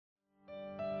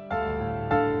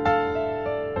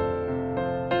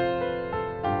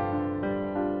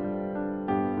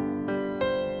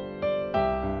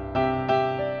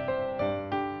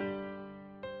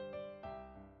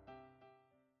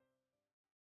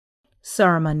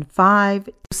Sermon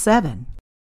 5-7.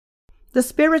 The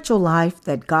spiritual life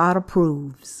that God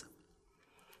approves.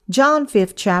 John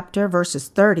 5th chapter verses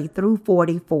 30 through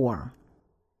 44.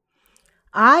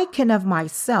 I can of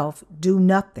myself do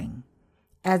nothing.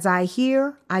 As I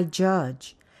hear, I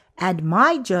judge, and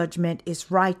my judgment is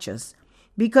righteous,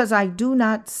 because I do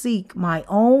not seek my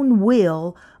own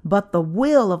will, but the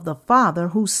will of the Father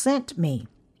who sent me.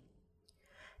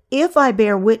 If I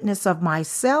bear witness of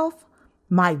myself,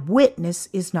 my witness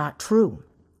is not true.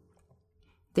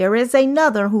 There is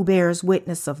another who bears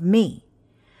witness of me,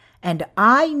 and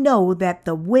I know that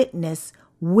the witness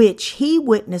which he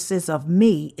witnesses of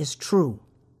me is true.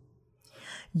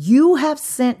 You have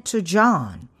sent to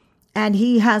John, and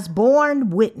he has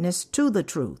borne witness to the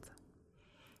truth.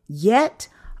 Yet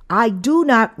I do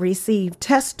not receive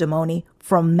testimony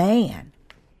from man,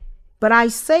 but I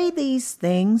say these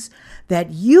things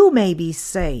that you may be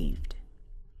saved.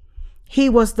 He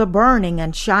was the burning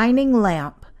and shining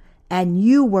lamp, and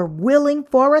you were willing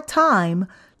for a time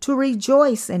to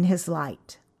rejoice in his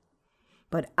light.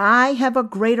 But I have a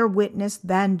greater witness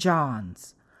than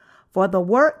John's, for the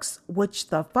works which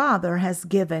the Father has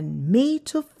given me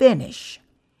to finish,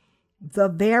 the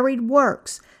varied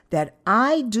works that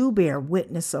I do bear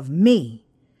witness of me,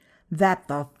 that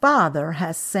the Father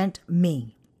has sent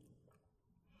me.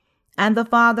 And the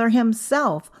Father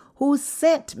himself who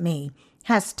sent me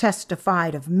has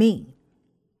testified of me.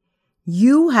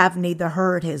 You have neither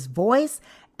heard his voice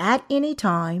at any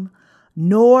time,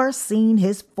 nor seen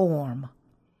his form.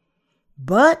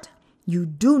 But you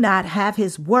do not have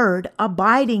his word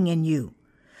abiding in you,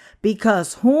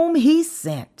 because whom he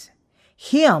sent,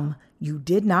 him you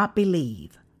did not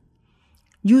believe.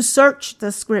 You search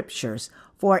the scriptures,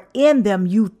 for in them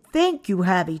you think you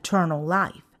have eternal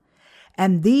life,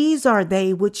 and these are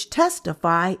they which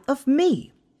testify of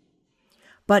me.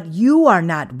 But you are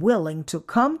not willing to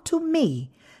come to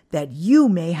me that you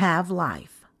may have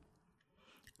life.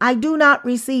 I do not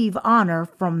receive honor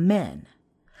from men,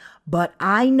 but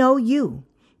I know you,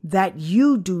 that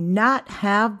you do not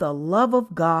have the love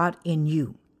of God in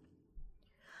you.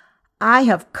 I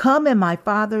have come in my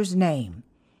Father's name,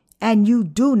 and you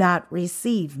do not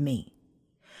receive me.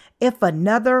 If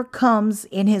another comes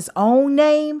in his own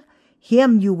name,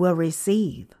 him you will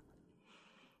receive.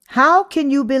 How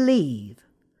can you believe,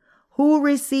 who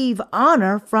receive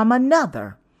honor from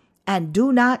another, and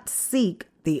do not seek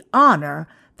the honor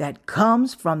that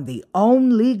comes from the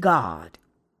only God?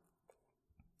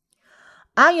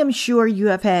 I am sure you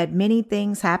have had many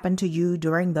things happen to you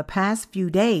during the past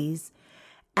few days,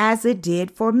 as it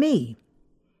did for me.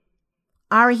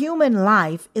 Our human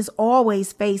life is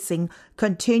always facing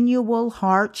continual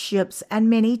hardships and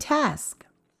many tasks.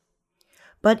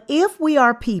 But if we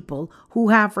are people who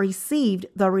have received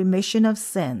the remission of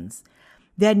sins,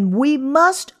 then we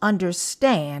must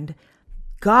understand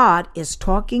God is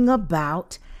talking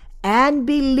about and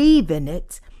believe in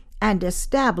it and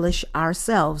establish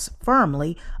ourselves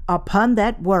firmly upon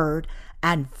that word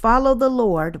and follow the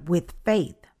Lord with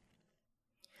faith.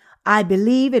 I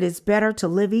believe it is better to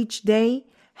live each day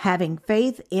having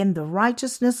faith in the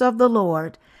righteousness of the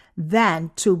Lord than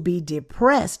to be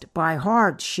depressed by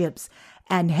hardships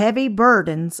and heavy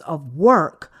burdens of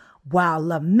work while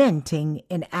lamenting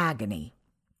in agony.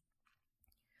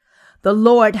 The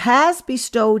Lord has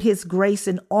bestowed his grace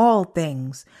in all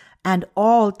things and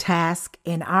all tasks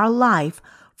in our life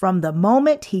from the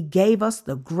moment he gave us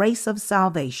the grace of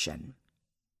salvation.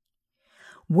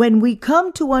 When we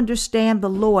come to understand the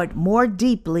Lord more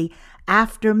deeply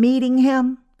after meeting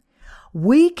him,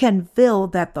 we can feel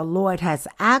that the Lord has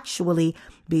actually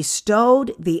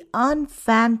bestowed the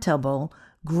unfathomable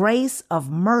grace of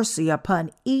mercy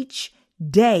upon each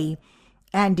day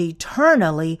and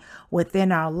eternally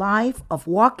within our life of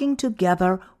walking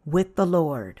together with the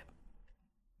Lord.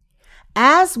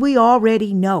 As we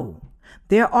already know,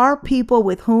 there are people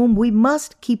with whom we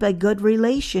must keep a good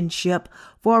relationship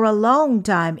for a long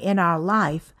time in our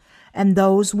life, and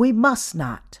those we must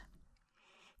not.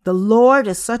 The Lord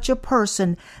is such a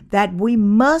person that we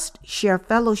must share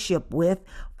fellowship with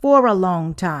for a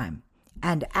long time,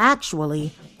 and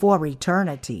actually for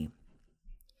eternity.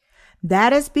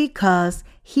 That is because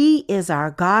he is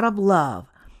our God of love,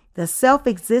 the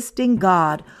self-existing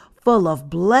God full of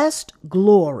blessed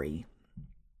glory.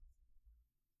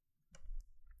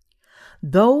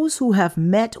 Those who have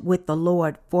met with the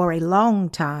Lord for a long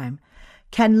time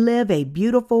can live a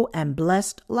beautiful and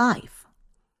blessed life.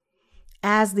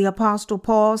 As the Apostle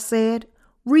Paul said,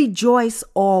 rejoice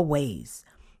always,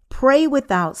 pray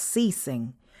without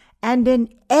ceasing, and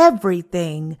in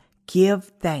everything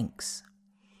give thanks.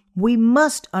 We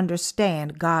must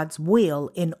understand God's will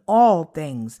in all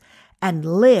things and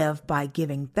live by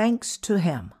giving thanks to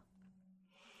Him.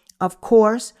 Of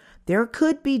course, there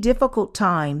could be difficult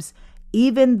times,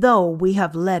 even though we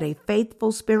have led a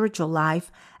faithful spiritual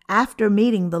life after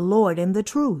meeting the Lord in the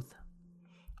truth.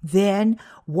 Then,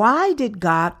 why did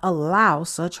God allow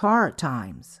such hard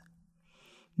times?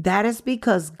 That is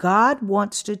because God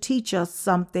wants to teach us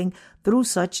something through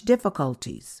such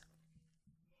difficulties.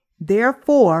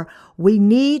 Therefore, we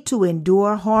need to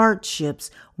endure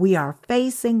hardships we are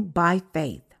facing by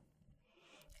faith.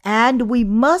 And we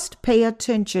must pay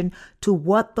attention to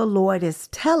what the Lord is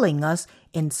telling us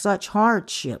in such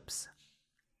hardships.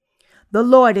 The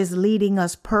Lord is leading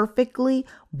us perfectly,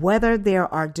 whether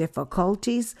there are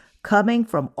difficulties coming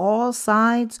from all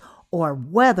sides or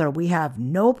whether we have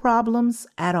no problems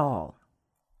at all.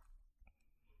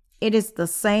 It is the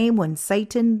same when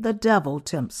Satan the devil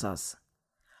tempts us.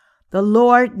 The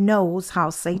Lord knows how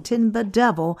Satan the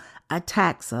devil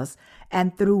attacks us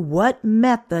and through what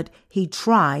method he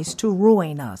tries to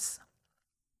ruin us.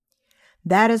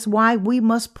 That is why we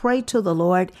must pray to the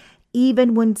Lord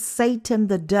even when Satan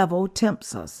the devil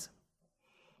tempts us.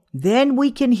 Then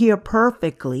we can hear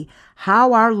perfectly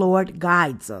how our Lord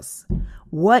guides us,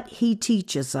 what He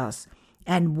teaches us,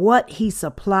 and what He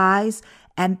supplies,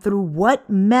 and through what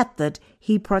method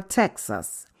He protects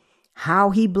us,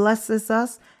 how He blesses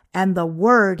us, and the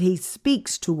word He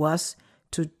speaks to us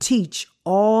to teach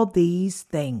all these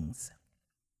things.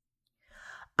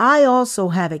 I also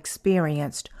have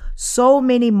experienced so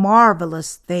many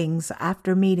marvelous things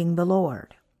after meeting the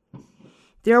Lord.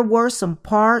 There were some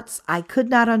parts I could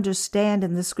not understand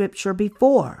in the scripture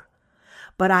before,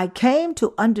 but I came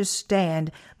to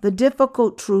understand the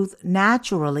difficult truth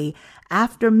naturally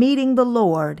after meeting the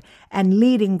Lord and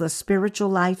leading the spiritual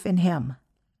life in Him.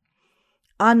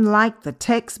 Unlike the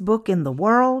textbook in the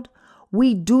world,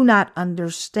 we do not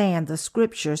understand the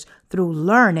scriptures through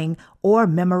learning or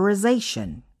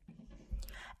memorization.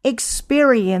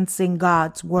 Experiencing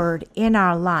God's word in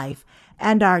our life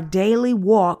and our daily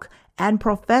walk and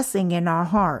professing in our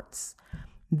hearts,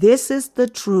 this is the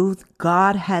truth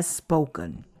God has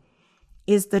spoken,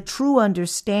 is the true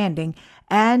understanding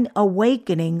and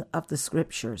awakening of the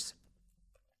scriptures.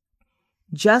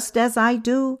 Just as I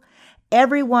do,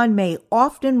 everyone may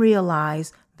often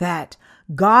realize that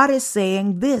God is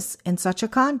saying this in such a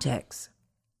context.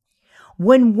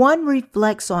 When one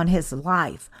reflects on his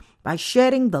life by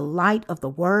shedding the light of the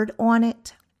word on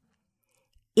it,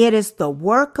 it is the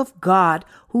work of God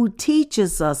who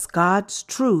teaches us God's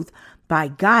truth by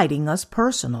guiding us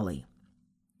personally.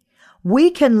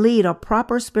 We can lead a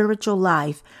proper spiritual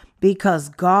life because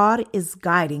God is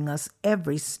guiding us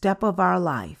every step of our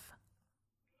life.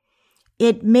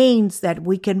 It means that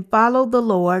we can follow the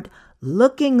Lord,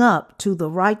 looking up to the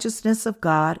righteousness of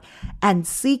God and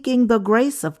seeking the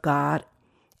grace of God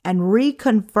and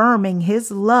reconfirming His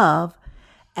love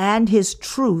and His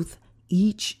truth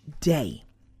each day.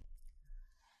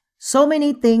 So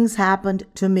many things happened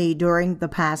to me during the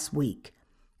past week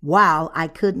while I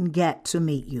couldn't get to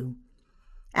meet you.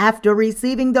 After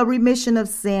receiving the remission of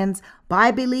sins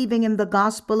by believing in the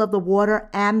gospel of the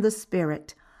water and the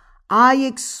Spirit, I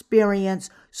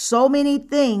experienced so many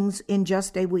things in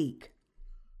just a week.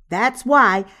 That's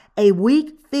why a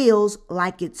week feels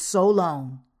like it's so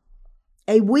long.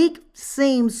 A week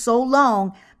seems so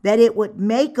long that it would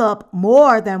make up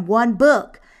more than one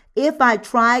book if I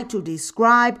tried to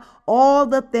describe all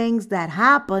the things that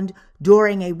happened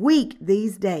during a week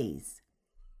these days.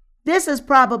 This is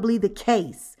probably the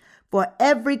case for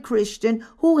every Christian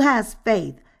who has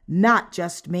faith, not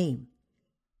just me.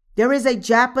 There is a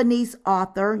Japanese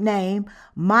author named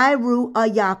Miru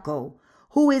Ayako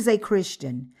who is a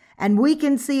Christian, and we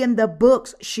can see in the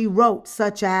books she wrote,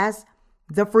 such as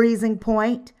The Freezing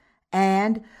Point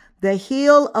and The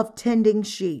Hill of Tending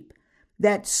Sheep,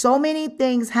 that so many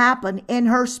things happen in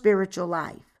her spiritual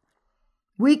life.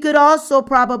 We could also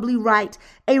probably write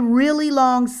a really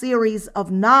long series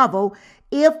of novel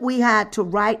if we had to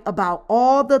write about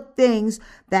all the things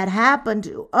that happened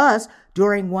to us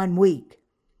during one week.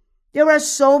 There are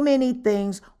so many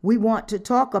things we want to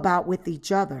talk about with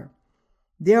each other.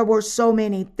 There were so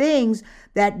many things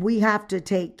that we have to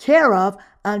take care of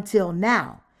until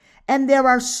now. And there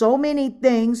are so many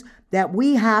things that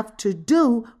we have to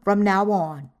do from now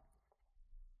on.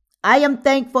 I am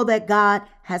thankful that God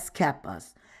has kept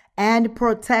us and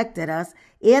protected us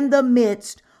in the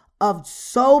midst of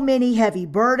so many heavy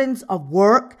burdens of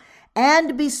work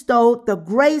and bestowed the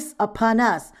grace upon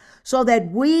us so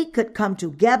that we could come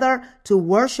together to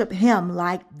worship Him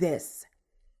like this.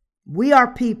 We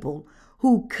are people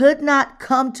who could not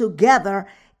come together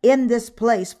in this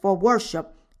place for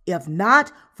worship, if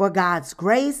not for God's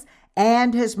grace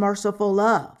and his merciful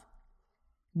love.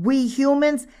 We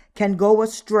humans can go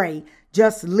astray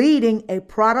just leading a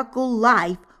prodigal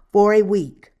life for a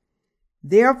week.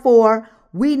 Therefore,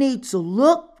 we need to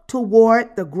look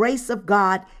toward the grace of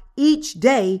God each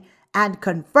day and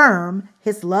confirm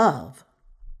his love.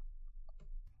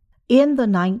 In the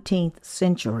 19th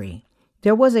century,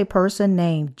 there was a person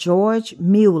named George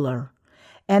Mueller,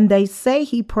 and they say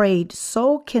he prayed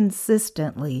so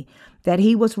consistently that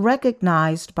he was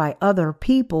recognized by other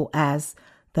people as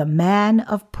the man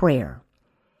of prayer.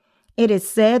 It is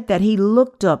said that he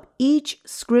looked up each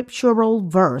scriptural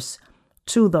verse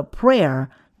to the prayer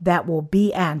that will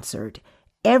be answered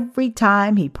every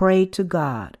time he prayed to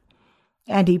God.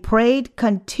 And he prayed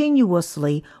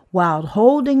continuously while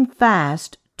holding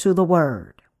fast to the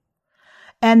word.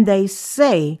 And they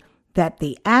say that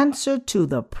the answer to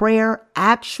the prayer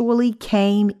actually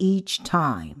came each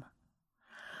time.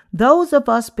 Those of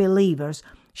us believers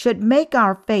should make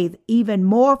our faith even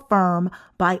more firm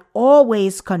by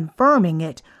always confirming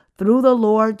it through the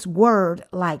Lord's word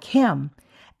like him,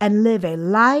 and live a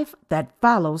life that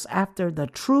follows after the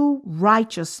true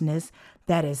righteousness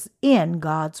that is in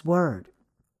God's word.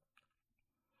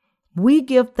 We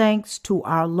give thanks to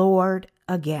our Lord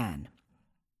again.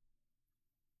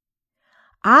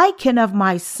 I can of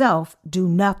myself do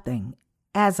nothing.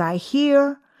 As I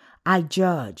hear, I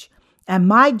judge, and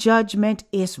my judgment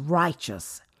is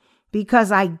righteous,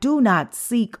 because I do not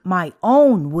seek my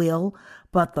own will,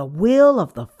 but the will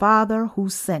of the Father who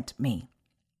sent me.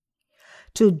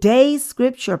 Today's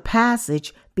scripture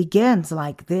passage begins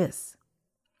like this.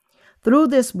 Through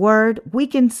this word, we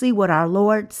can see what our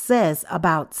Lord says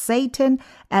about Satan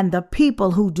and the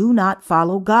people who do not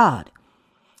follow God.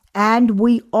 And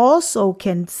we also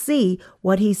can see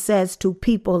what he says to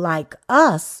people like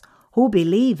us who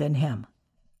believe in him.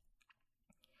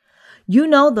 You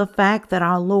know the fact that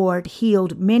our Lord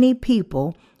healed many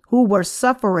people who were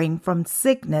suffering from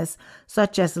sickness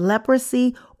such as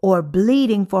leprosy or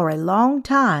bleeding for a long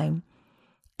time,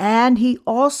 and he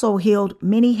also healed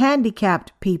many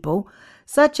handicapped people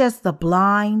such as the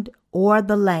blind or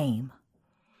the lame.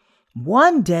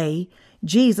 One day,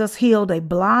 Jesus healed a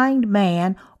blind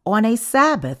man on a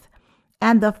Sabbath,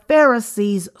 and the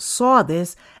Pharisees saw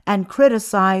this and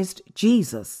criticized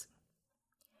Jesus.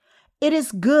 It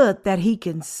is good that he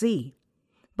can see,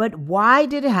 but why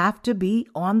did it have to be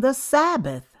on the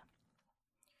Sabbath?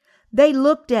 They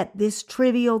looked at this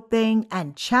trivial thing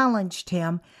and challenged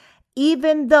him,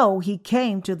 even though he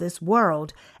came to this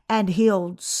world and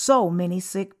healed so many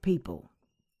sick people.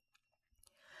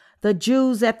 The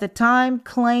Jews at the time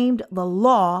claimed the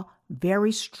law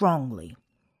very strongly.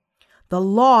 The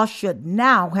law should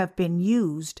now have been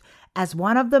used as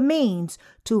one of the means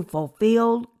to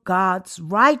fulfill God's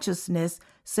righteousness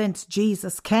since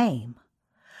Jesus came.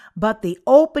 But the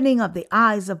opening of the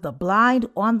eyes of the blind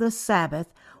on the Sabbath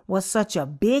was such a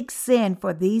big sin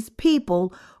for these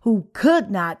people who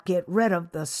could not get rid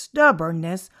of the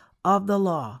stubbornness of the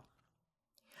law.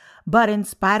 But in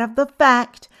spite of the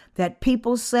fact that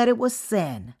people said it was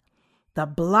sin, the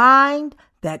blind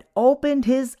that opened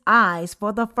his eyes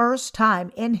for the first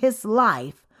time in his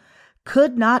life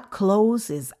could not close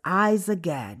his eyes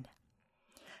again.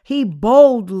 He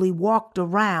boldly walked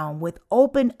around with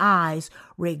open eyes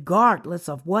regardless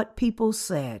of what people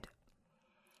said.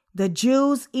 The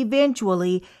Jews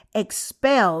eventually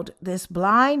expelled this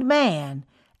blind man,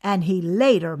 and he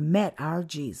later met our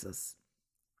Jesus.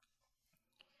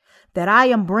 That I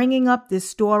am bringing up this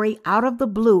story out of the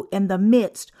blue in the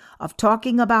midst of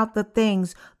talking about the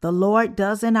things the Lord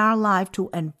does in our life to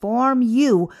inform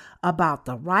you about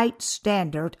the right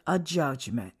standard of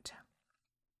judgment.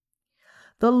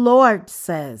 The Lord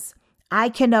says, I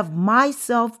can of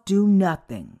myself do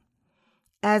nothing.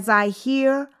 As I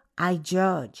hear, I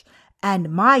judge,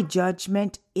 and my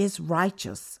judgment is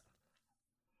righteous.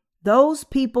 Those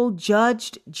people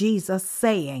judged Jesus,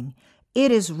 saying,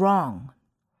 it is wrong.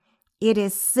 It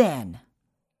is sin.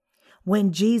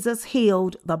 When Jesus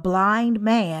healed the blind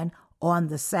man on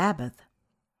the Sabbath,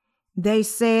 they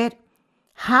said,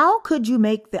 how could you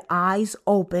make the eyes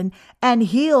open and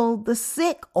heal the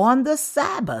sick on the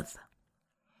Sabbath?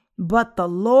 But the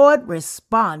Lord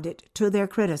responded to their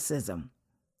criticism.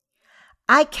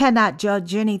 I cannot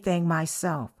judge anything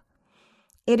myself.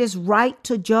 It is right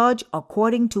to judge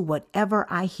according to whatever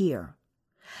I hear.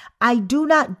 I do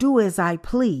not do as I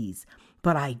please,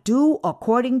 but I do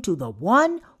according to the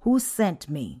one who sent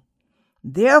me.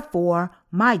 Therefore,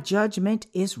 my judgment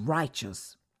is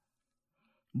righteous.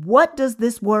 What does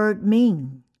this word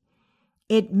mean?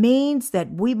 It means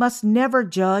that we must never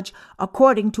judge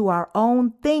according to our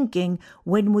own thinking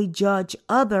when we judge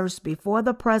others before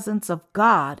the presence of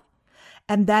God,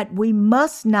 and that we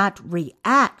must not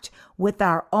react with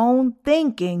our own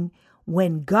thinking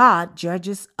when God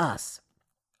judges us.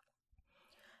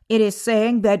 It is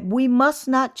saying that we must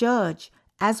not judge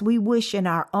as we wish in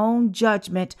our own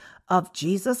judgment of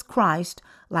Jesus Christ,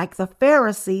 like the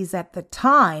Pharisees at the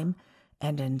time,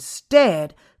 and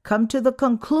instead come to the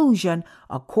conclusion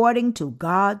according to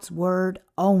God's word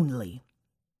only.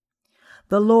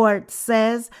 The Lord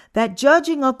says that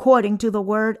judging according to the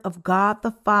word of God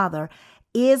the Father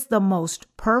is the most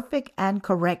perfect and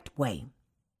correct way.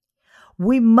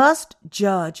 We must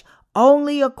judge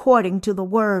only according to the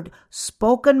word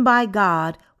spoken by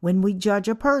God when we judge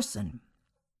a person.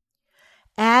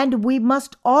 And we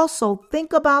must also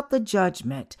think about the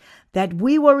judgment that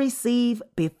we will receive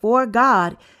before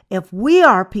God if we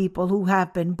are people who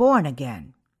have been born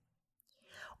again.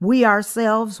 We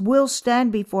ourselves will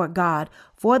stand before God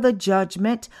for the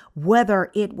judgment, whether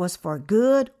it was for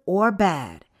good or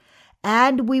bad,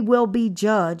 and we will be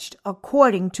judged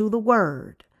according to the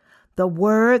word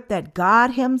that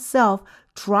God Himself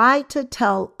tried to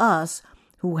tell us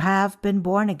who have been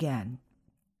born again.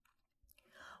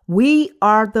 We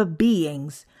are the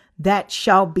beings that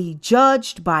shall be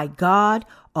judged by God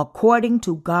according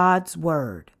to God's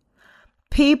word.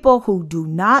 People who do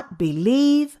not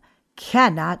believe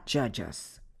cannot judge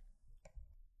us.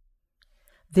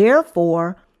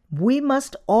 Therefore, we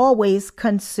must always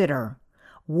consider,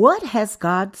 what has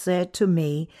God said to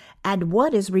me and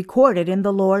what is recorded in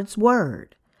the Lord's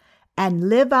word, and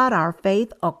live out our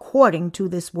faith according to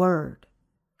this word.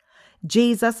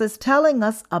 Jesus is telling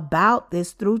us about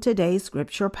this through today's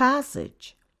scripture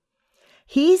passage.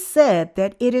 He said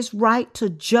that it is right to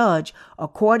judge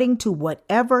according to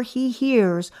whatever He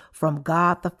hears from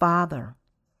God the Father.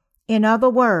 In other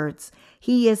words,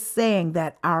 He is saying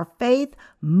that our faith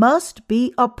must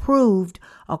be approved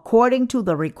according to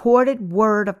the recorded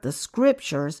word of the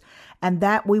scriptures, and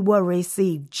that we will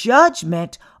receive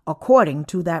judgment according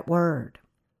to that word.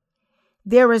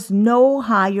 There is no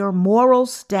higher moral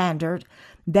standard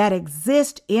that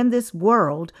exists in this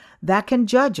world that can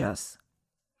judge us.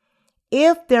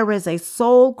 If there is a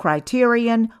sole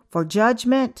criterion for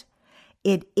judgment,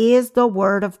 it is the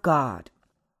Word of God.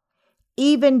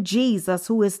 Even Jesus,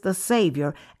 who is the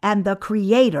Savior and the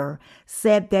Creator,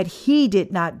 said that He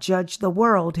did not judge the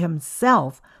world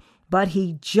Himself, but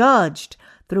He judged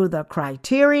through the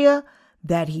criteria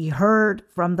that He heard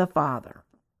from the Father.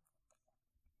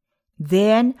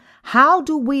 Then, how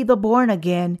do we, the born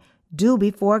again, do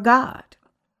before God?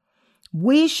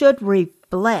 We should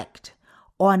reflect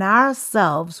on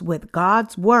ourselves with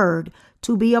God's word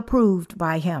to be approved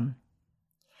by Him.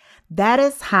 That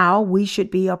is how we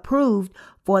should be approved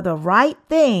for the right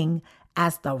thing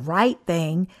as the right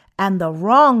thing and the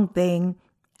wrong thing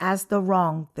as the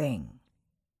wrong thing.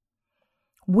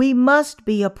 We must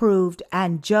be approved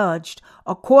and judged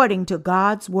according to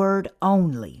God's word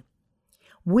only.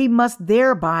 We must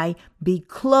thereby be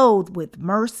clothed with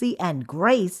mercy and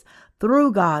grace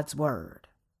through God's word.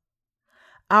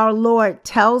 Our Lord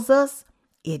tells us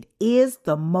it is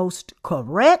the most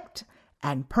correct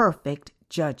and perfect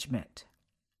judgment.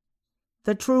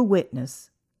 The true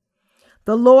witness.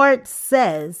 The Lord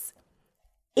says,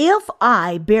 "If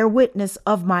I bear witness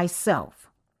of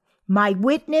myself, my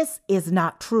witness is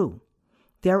not true.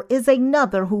 There is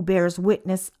another who bears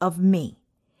witness of me.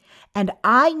 And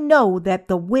I know that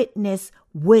the witness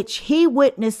which He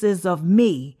witnesses of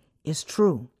me is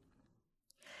true."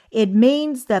 It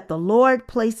means that the Lord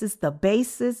places the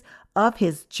basis of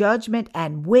His judgment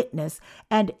and witness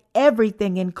and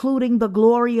everything, including the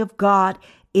glory of God,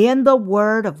 in the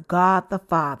word of God the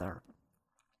Father.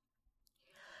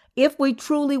 If we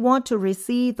truly want to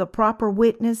receive the proper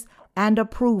witness and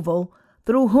approval,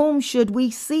 through whom should we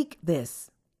seek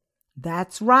this?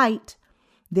 That's right.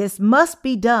 This must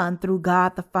be done through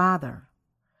God the Father.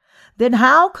 Then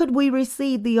how could we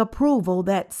receive the approval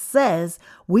that says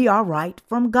we are right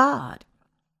from God?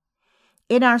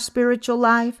 In our spiritual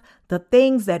life, the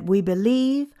things that we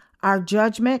believe, our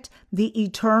judgment, the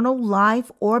eternal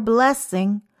life or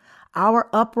blessing, our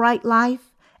upright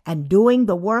life, and doing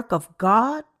the work of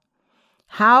God,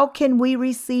 how can we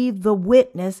receive the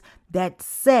witness that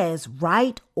says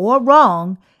right or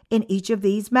wrong in each of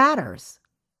these matters?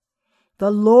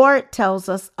 The Lord tells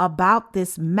us about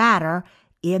this matter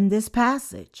in this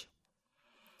passage.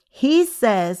 He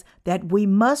says that we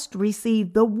must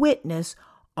receive the witness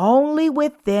only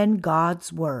within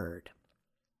God's word.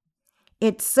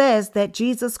 It says that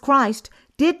Jesus Christ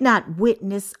did not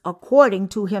witness according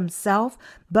to himself,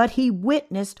 but he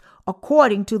witnessed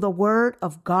according to the word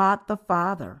of God the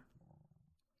Father.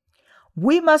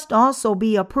 We must also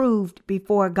be approved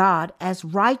before God as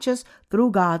righteous through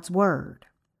God's word.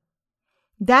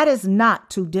 That is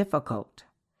not too difficult.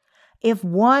 If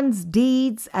one's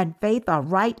deeds and faith are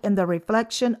right in the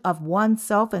reflection of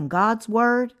oneself in God's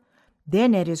word,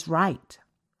 then it is right.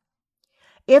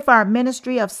 If our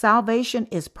ministry of salvation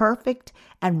is perfect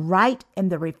and right in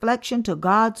the reflection to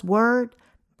God's word,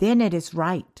 then it is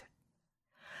right.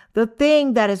 The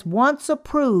thing that is once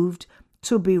approved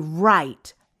to be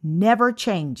right never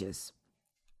changes.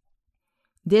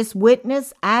 This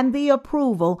witness and the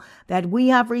approval that we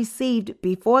have received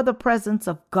before the presence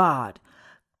of God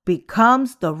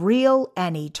becomes the real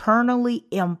and eternally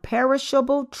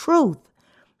imperishable truth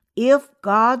if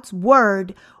God's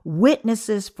word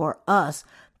witnesses for us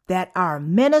that our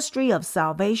ministry of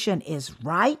salvation is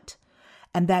right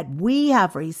and that we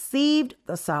have received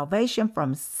the salvation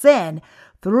from sin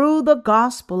through the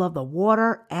gospel of the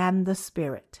water and the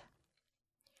Spirit.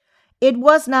 It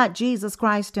was not Jesus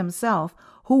Christ himself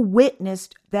who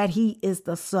witnessed that he is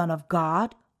the Son of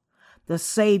God, the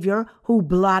Savior who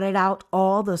blotted out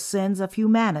all the sins of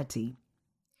humanity.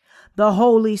 The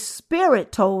Holy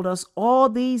Spirit told us all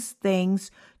these things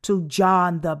to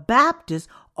John the Baptist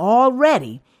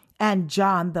already, and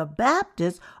John the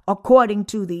Baptist, according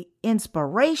to the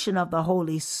inspiration of the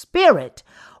Holy Spirit,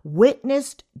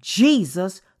 witnessed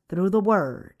Jesus through the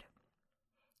Word.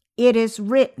 It is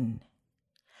written,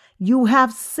 "You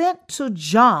have sent to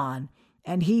John,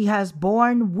 and he has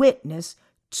borne witness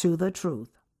to the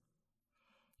truth."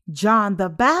 John the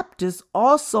Baptist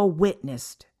also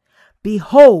witnessed,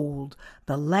 "Behold,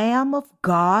 the Lamb of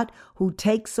God who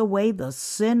takes away the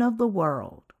sin of the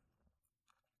world."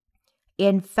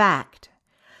 In fact,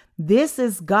 this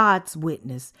is God's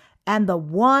witness, and the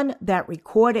one that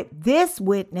recorded this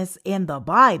witness in the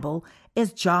Bible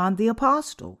is John the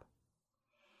Apostle.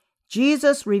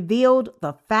 Jesus revealed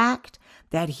the fact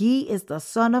that he is the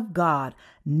Son of God,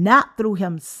 not through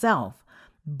himself,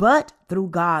 but through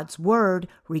God's word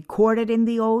recorded in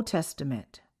the Old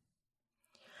Testament.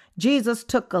 Jesus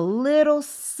took a little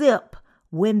sip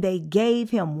when they gave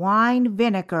him wine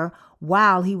vinegar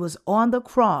while he was on the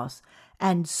cross,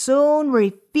 and soon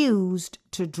refused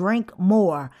to drink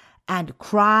more and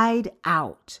cried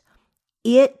out,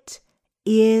 "It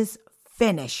is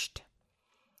finished."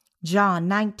 John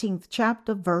 19th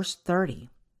chapter, verse 30.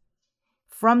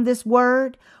 From this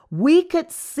word, we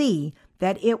could see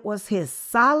that it was his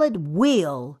solid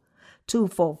will to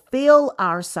fulfill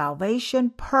our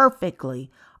salvation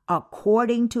perfectly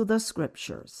according to the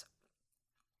scriptures.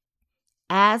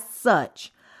 As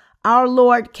such, our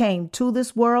Lord came to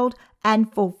this world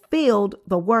and fulfilled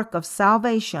the work of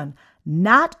salvation,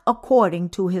 not according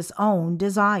to his own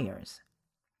desires.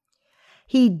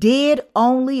 He did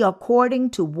only according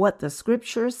to what the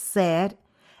scriptures said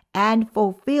and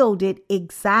fulfilled it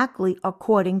exactly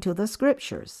according to the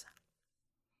scriptures.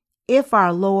 If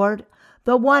our Lord,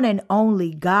 the one and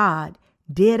only God,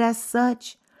 did as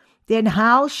such, then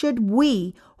how should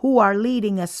we who are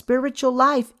leading a spiritual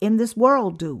life in this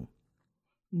world do?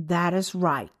 That is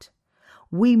right.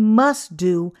 We must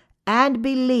do and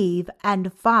believe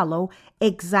and follow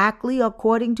exactly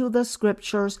according to the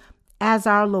scriptures as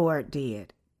our Lord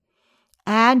did.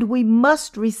 And we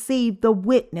must receive the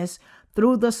witness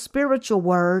through the spiritual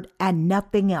word and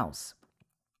nothing else.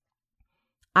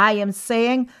 I am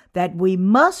saying that we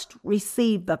must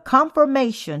receive the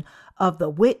confirmation of the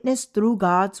witness through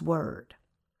God's word.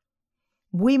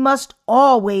 We must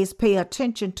always pay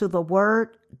attention to the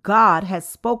word God has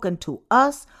spoken to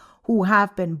us who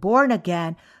have been born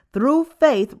again through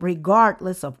faith,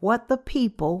 regardless of what the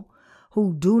people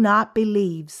who do not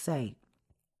believe say.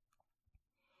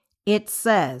 It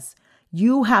says,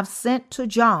 "You have sent to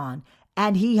John,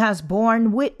 and he has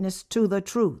borne witness to the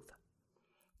truth.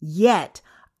 Yet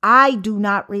I do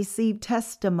not receive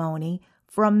testimony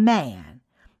from man,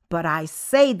 but I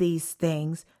say these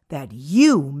things that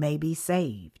you may be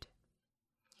saved."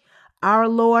 Our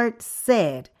Lord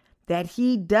said that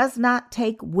he does not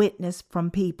take witness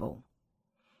from people.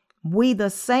 We, the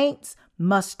saints,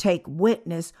 must take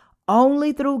witness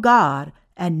only through God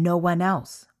and no one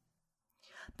else.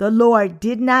 The Lord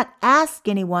did not ask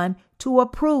anyone to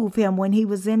approve him when he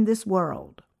was in this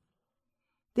world.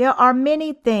 There are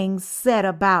many things said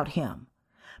about him,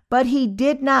 but he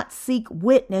did not seek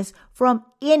witness from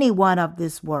anyone of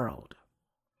this world.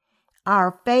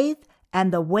 Our faith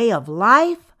and the way of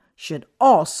life should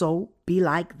also be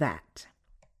like that.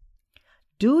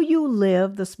 Do you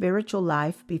live the spiritual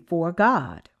life before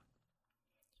God?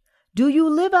 Do you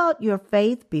live out your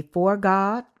faith before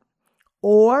God?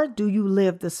 Or do you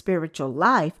live the spiritual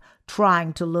life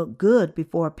trying to look good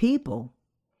before people?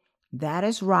 That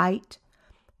is right.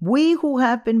 We who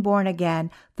have been born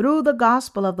again through the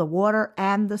gospel of the water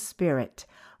and the Spirit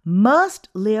must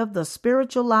live the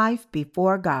spiritual life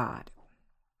before God.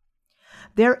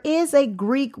 There is a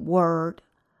Greek word,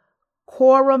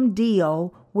 coram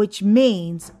Deo, which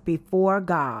means before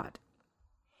God.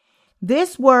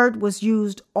 This word was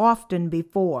used often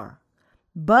before,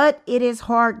 but it is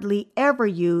hardly ever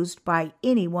used by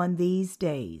anyone these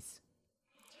days.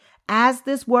 As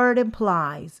this word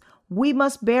implies, we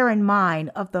must bear in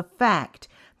mind of the fact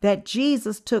that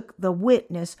Jesus took the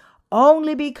witness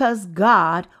only because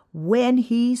God, when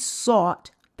he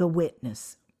sought the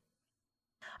witness.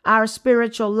 Our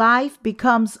spiritual life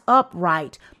becomes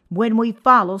upright when we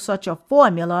follow such a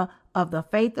formula of the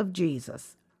faith of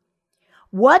Jesus.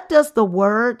 What does the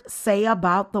word say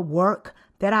about the work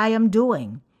that I am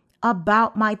doing,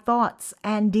 about my thoughts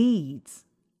and deeds?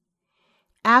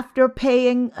 After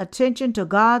paying attention to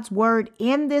God's word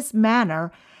in this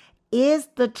manner is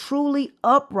the truly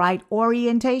upright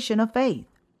orientation of faith.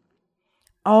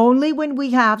 Only when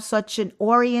we have such an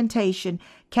orientation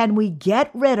can we get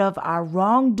rid of our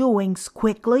wrongdoings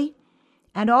quickly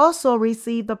and also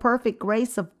receive the perfect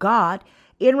grace of God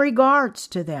in regards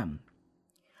to them.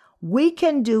 We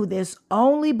can do this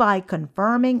only by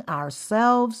confirming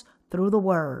ourselves through the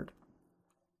word.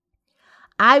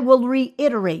 I will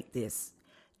reiterate this.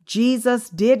 Jesus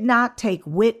did not take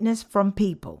witness from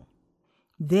people.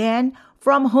 Then,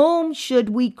 from whom should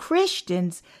we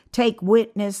Christians take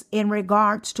witness in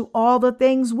regards to all the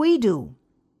things we do?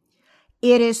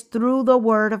 It is through the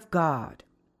word of God.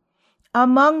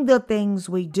 Among the things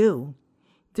we do,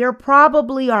 there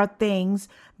probably are things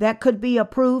that could be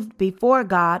approved before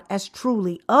God as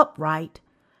truly upright,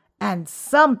 and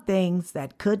some things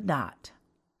that could not.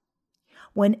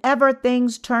 Whenever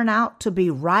things turn out to be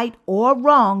right or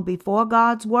wrong before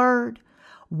God's word,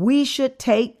 we should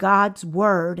take God's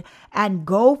word and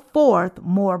go forth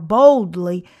more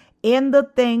boldly in the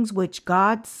things which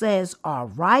God says are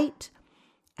right,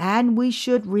 and we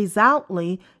should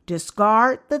resolutely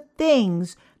discard the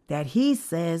things that he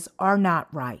says are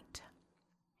not right.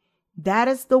 That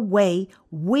is the way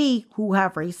we who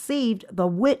have received the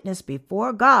witness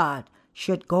before God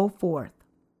should go forth.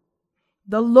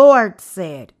 The Lord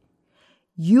said,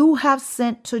 "You have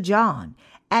sent to John,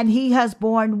 and he has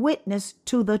borne witness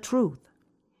to the truth.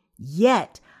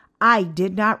 Yet I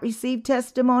did not receive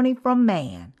testimony from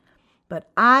man, but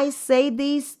I say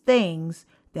these things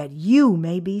that you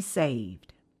may be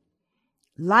saved."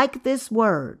 Like this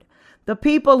word, the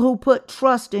people who put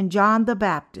trust in John the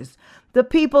Baptist, the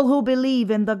people who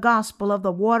believe in the gospel of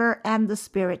the water and the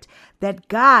Spirit that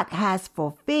God has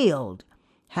fulfilled,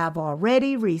 have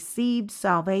already received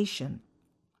salvation.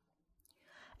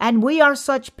 And we are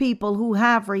such people who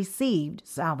have received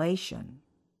salvation.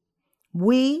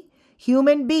 We,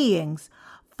 human beings,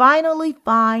 finally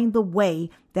find the way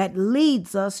that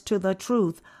leads us to the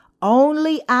truth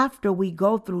only after we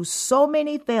go through so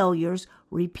many failures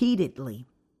repeatedly.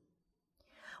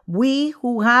 We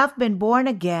who have been born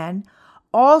again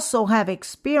also have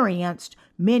experienced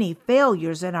many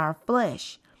failures in our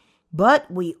flesh, but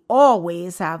we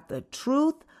always have the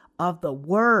truth of the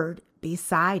word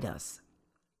beside us.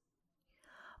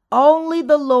 Only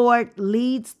the Lord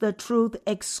leads the truth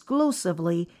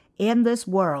exclusively in this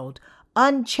world,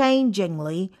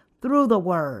 unchangingly through the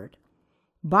word.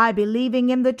 By believing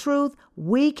in the truth,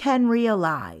 we can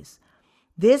realize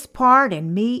this part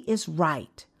in me is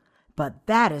right, but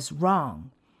that is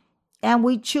wrong, and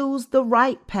we choose the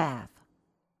right path.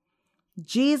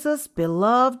 Jesus'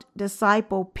 beloved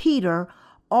disciple Peter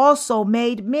also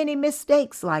made many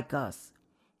mistakes like us,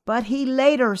 but he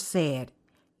later said,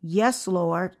 "Yes,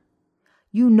 Lord,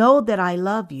 you know that I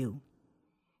love you,"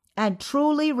 and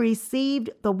truly received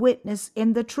the witness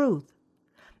in the truth,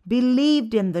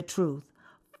 believed in the truth,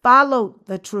 followed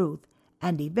the truth,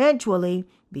 and eventually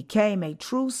became a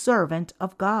true servant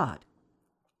of God.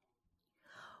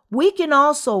 We can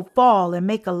also fall and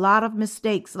make a lot of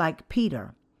mistakes like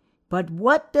Peter. But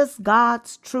what does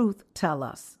God's truth tell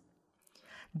us?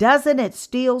 Doesn't it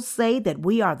still say that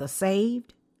we are the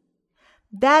saved?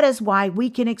 That is why we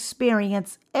can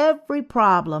experience every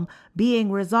problem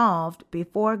being resolved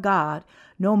before God,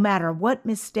 no matter what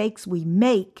mistakes we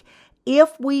make,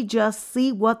 if we just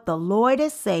see what the Lord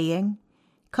is saying,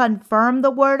 confirm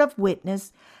the word of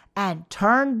witness, and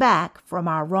turn back from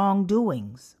our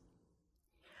wrongdoings.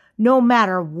 No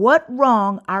matter what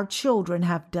wrong our children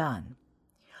have done,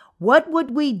 what would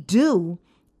we do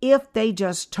if they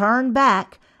just turned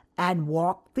back and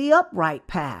walked the upright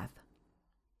path.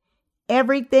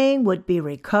 Everything would be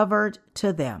recovered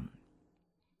to them.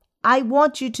 I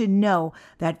want you to know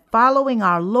that following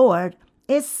our Lord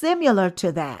is similar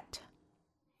to that.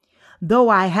 Though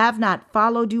I have not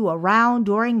followed you around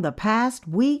during the past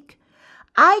week,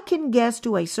 I can guess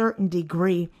to a certain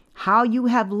degree how you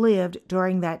have lived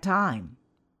during that time.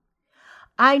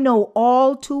 I know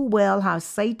all too well how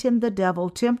Satan the devil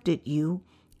tempted you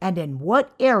and in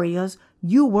what areas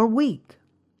you were weak.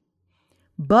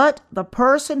 But the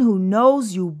person who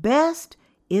knows you best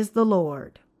is the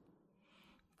Lord.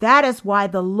 That is why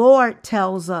the Lord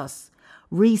tells us,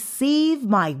 receive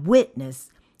my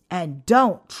witness and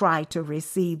don't try to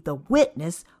receive the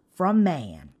witness from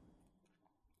man.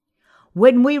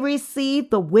 When we receive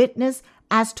the witness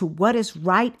as to what is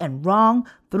right and wrong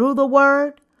through the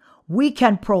word, we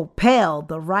can propel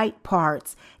the right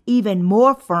parts even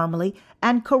more firmly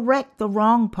and correct the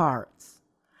wrong parts.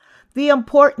 The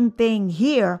important thing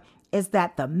here is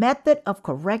that the method of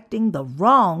correcting the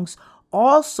wrongs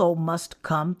also must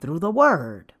come through the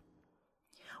word.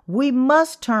 We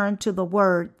must turn to the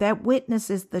word that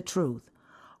witnesses the truth,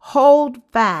 hold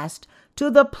fast to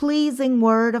the pleasing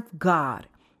word of God,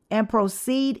 and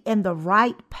proceed in the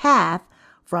right path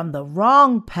from the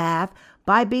wrong path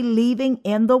by believing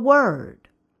in the word.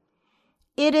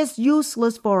 It is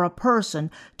useless for a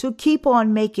person to keep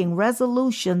on making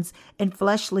resolutions in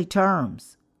fleshly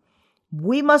terms.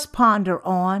 We must ponder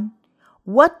on,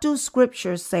 what do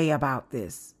scriptures say about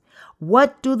this?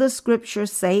 What do the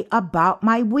scriptures say about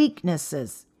my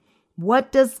weaknesses?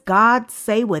 What does God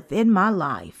say within my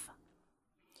life?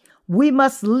 We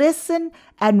must listen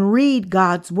and read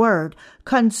God's word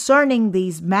concerning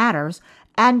these matters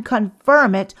and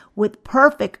confirm it with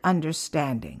perfect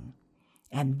understanding.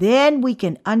 And then we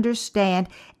can understand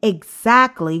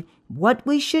exactly what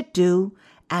we should do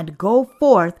and go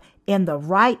forth in the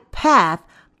right path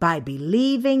by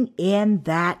believing in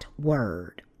that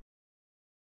word.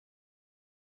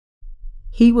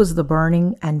 He was the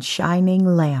burning and shining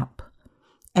lamp,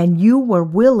 and you were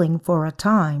willing for a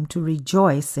time to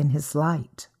rejoice in his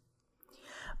light.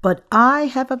 But I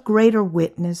have a greater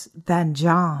witness than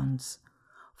John's,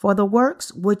 for the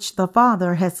works which the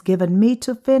Father has given me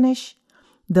to finish,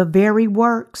 the very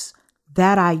works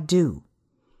that I do,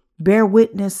 bear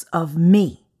witness of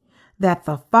me, that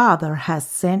the Father has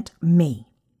sent me.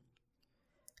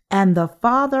 And the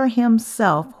Father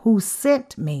himself who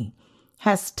sent me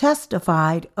has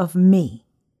testified of me.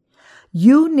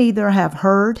 You neither have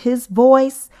heard his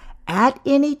voice at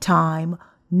any time,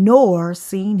 nor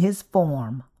seen his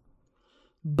form.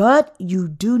 But you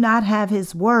do not have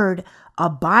his word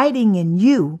abiding in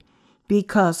you,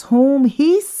 because whom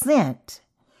he sent,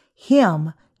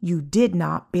 him you did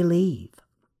not believe.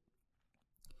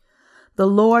 The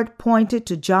Lord pointed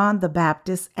to John the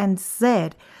Baptist and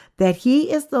said that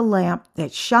he is the lamp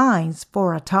that shines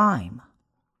for a time.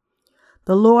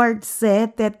 The Lord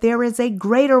said that there is a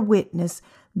greater witness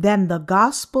than the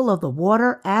gospel of the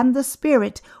water and the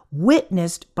Spirit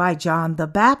witnessed by John the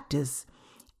Baptist,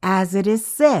 as it is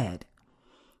said,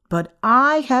 "But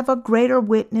I have a greater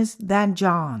witness than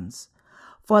John's,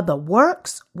 for the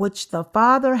works which the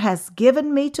Father has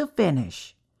given me to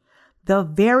finish, the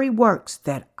very works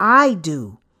that I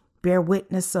do bear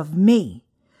witness of me,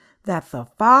 that the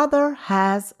Father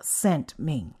has sent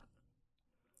me."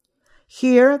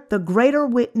 Here, the greater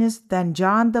witness than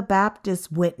John the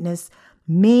Baptist's witness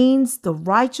means the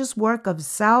righteous work of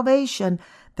salvation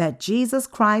that Jesus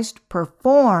Christ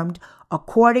performed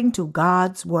according to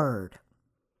God's word.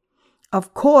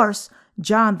 Of course,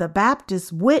 John the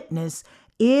Baptist's witness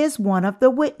is one of the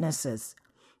witnesses,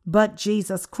 but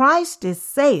Jesus Christ is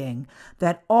saying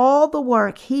that all the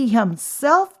work he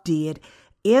himself did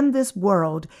in this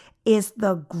world is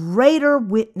the greater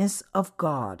witness of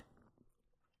God.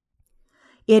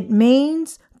 It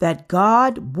means that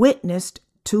God witnessed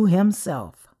to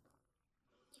himself.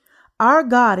 Our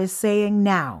God is saying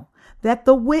now that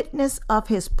the witness of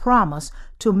his promise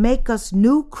to make us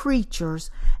new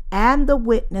creatures and the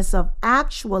witness of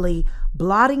actually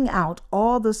blotting out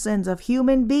all the sins of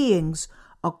human beings,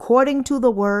 according to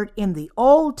the word in the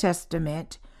Old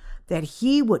Testament, that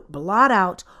he would blot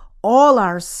out all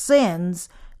our sins,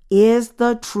 is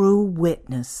the true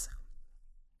witness.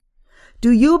 Do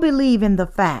you believe in the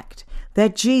fact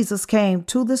that Jesus came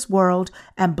to this world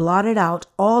and blotted out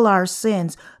all our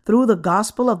sins through the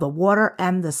gospel of the water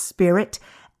and the Spirit,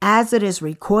 as it is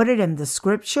recorded in the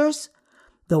scriptures,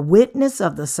 the witness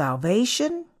of the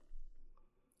salvation?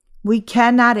 We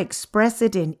cannot express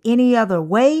it in any other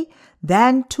way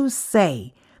than to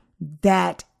say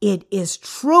that it is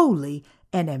truly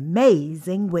an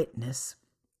amazing witness.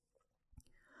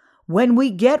 When we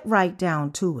get right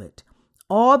down to it,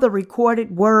 all the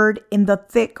recorded word in the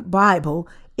thick Bible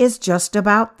is just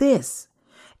about this.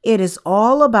 It is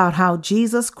all about how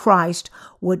Jesus Christ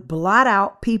would blot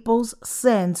out people's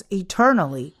sins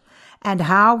eternally and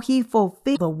how he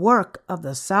fulfilled the work of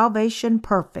the salvation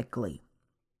perfectly.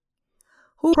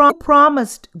 Who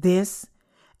promised this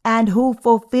and who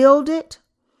fulfilled it?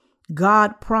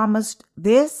 God promised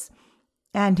this,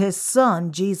 and his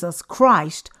Son, Jesus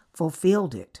Christ,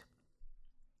 fulfilled it.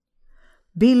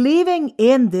 Believing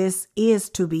in this is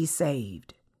to be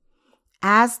saved.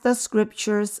 As the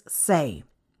scriptures say,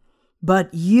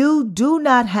 but you do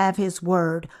not have his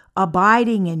word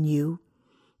abiding in you,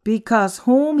 because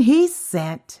whom he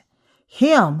sent,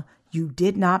 him you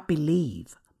did not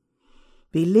believe.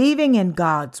 Believing in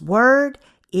God's word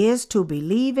is to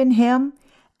believe in him,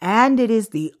 and it is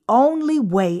the only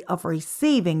way of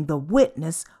receiving the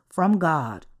witness from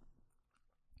God.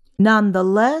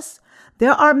 Nonetheless,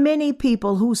 there are many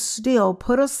people who still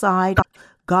put aside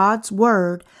God's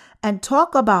word and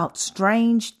talk about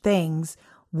strange things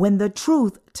when the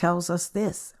truth tells us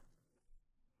this.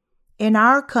 In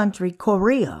our country,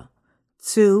 Korea,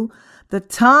 too, the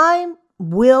time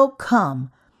will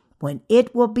come when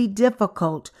it will be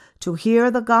difficult to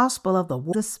hear the gospel of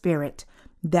the Spirit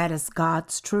that is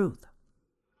God's truth.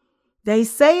 They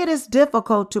say it is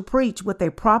difficult to preach with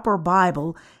a proper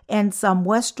Bible in some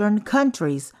Western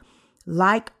countries,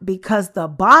 because the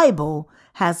Bible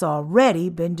has already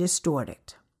been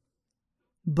distorted.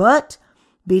 But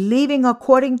believing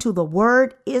according to the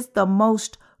word is the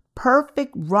most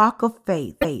perfect rock of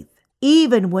faith,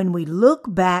 even when we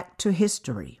look back to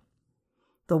history.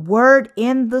 The word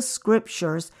in the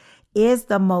scriptures is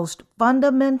the most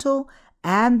fundamental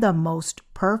and the most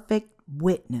perfect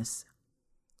witness.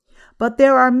 But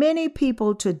there are many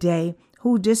people today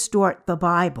who distort the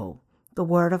Bible, the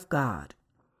Word of God.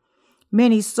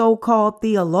 Many so-called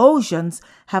theologians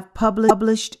have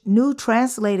published new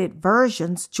translated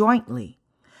versions jointly,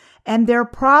 and there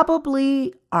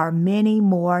probably are many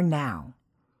more now.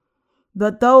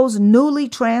 But those newly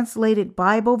translated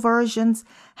Bible versions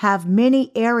have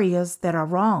many areas that are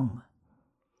wrong.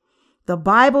 The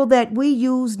Bible that we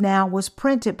use now was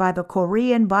printed by the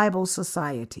Korean Bible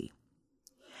Society.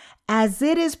 As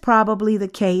it is probably the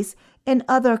case in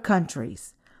other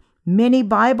countries, many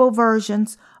Bible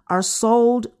versions are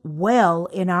sold well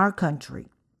in our country.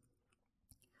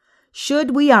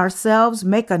 Should we ourselves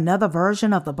make another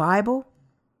version of the Bible?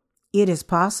 It is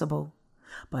possible,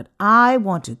 but I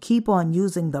want to keep on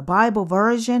using the Bible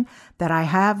version that I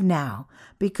have now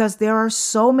because there are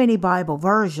so many Bible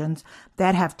versions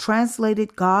that have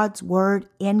translated God's word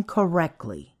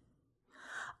incorrectly.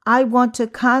 I want to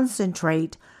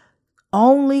concentrate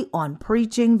only on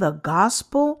preaching the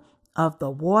gospel of the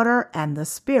water and the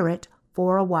Spirit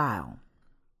for a while.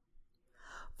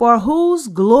 For whose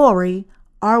glory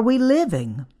are we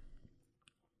living?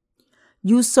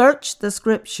 You search the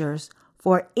scriptures,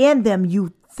 for in them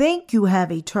you think you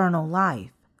have eternal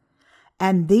life,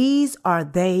 and these are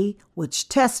they which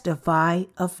testify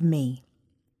of me.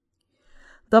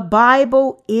 The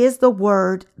Bible is the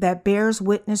word that bears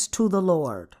witness to the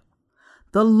Lord.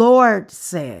 The Lord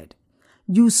said,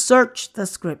 you search the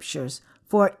scriptures,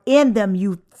 for in them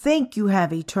you think you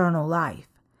have eternal life,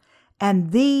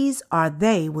 and these are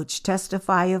they which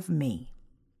testify of me.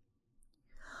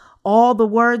 All the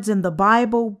words in the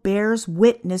Bible bears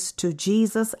witness to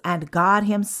Jesus and God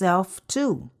himself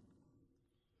too.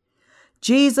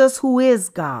 Jesus, who is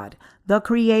God, the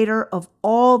creator of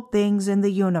all things in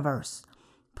the universe,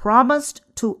 promised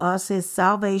to us his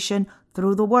salvation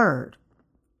through the word.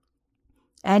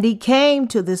 And he came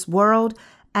to this world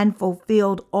and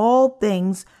fulfilled all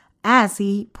things as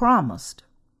he promised.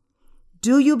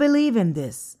 Do you believe in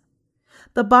this?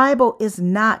 The Bible is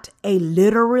not a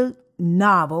literary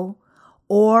novel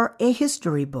or a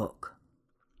history book.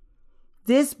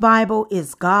 This Bible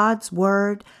is God's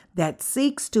word that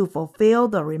seeks to fulfill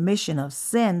the remission of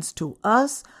sins to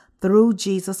us through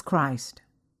Jesus Christ.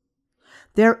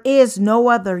 There is no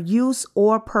other use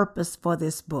or purpose for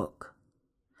this book.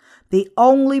 The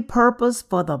only purpose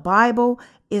for the Bible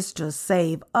is to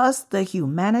save us, the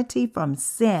humanity, from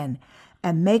sin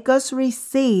and make us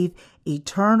receive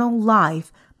eternal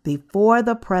life before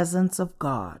the presence of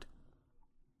God.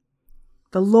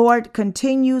 The Lord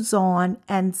continues on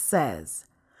and says,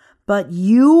 but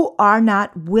you are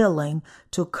not willing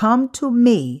to come to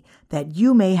me that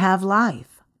you may have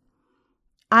life.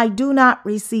 I do not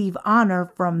receive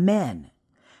honor from men.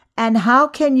 And how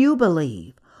can you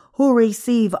believe, who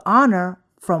receive honor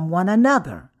from one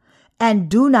another, and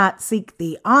do not seek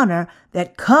the honor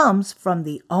that comes from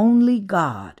the only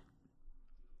God?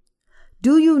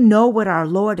 Do you know what our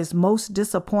Lord is most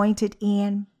disappointed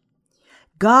in?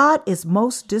 God is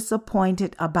most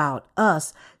disappointed about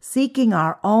us seeking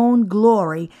our own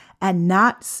glory and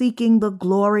not seeking the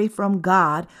glory from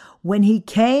God when he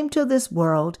came to this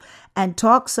world and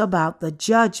talks about the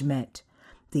judgment,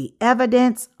 the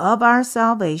evidence of our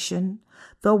salvation,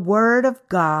 the word of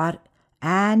God,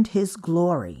 and his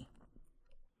glory.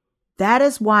 That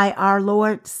is why our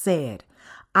Lord said,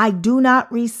 I do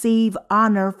not receive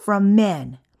honor from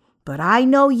men, but I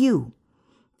know you,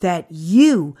 that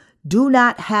you do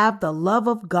not have the love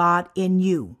of God in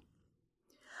you.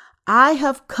 I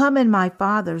have come in my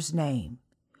Father's name,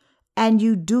 and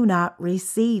you do not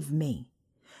receive me.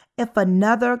 If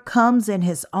another comes in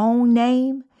his own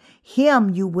name,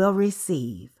 him you will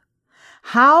receive.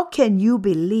 How can you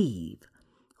believe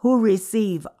who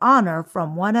receive honor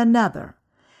from one another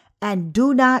and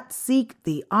do not seek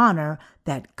the honor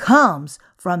that comes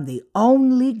from the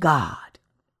only God?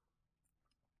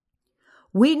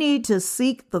 We need to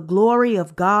seek the glory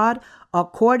of God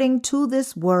according to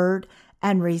this word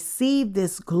and receive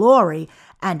this glory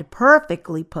and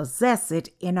perfectly possess it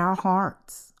in our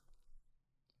hearts.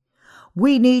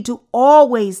 We need to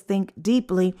always think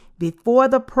deeply before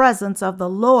the presence of the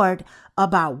Lord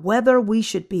about whether we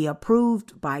should be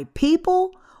approved by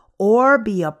people or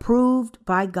be approved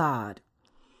by God,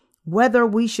 whether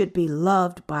we should be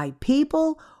loved by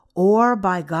people or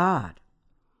by God.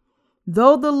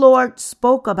 Though the Lord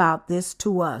spoke about this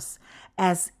to us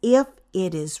as if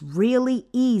it is really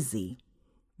easy,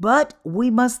 but we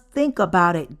must think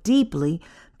about it deeply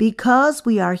because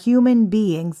we are human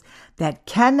beings that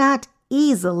cannot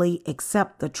easily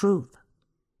accept the truth.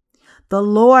 The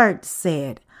Lord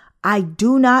said, I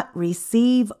do not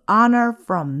receive honor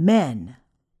from men.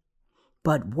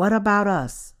 But what about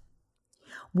us?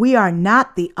 We are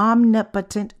not the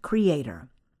omnipotent creator.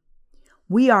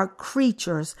 We are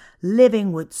creatures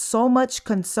living with so much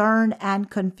concern and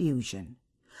confusion.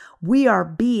 We are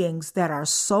beings that are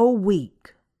so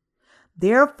weak.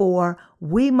 Therefore,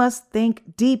 we must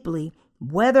think deeply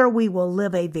whether we will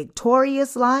live a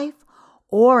victorious life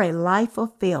or a life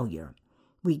of failure.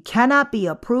 We cannot be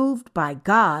approved by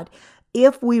God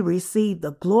if we receive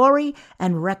the glory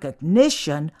and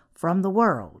recognition from the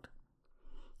world.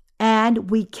 And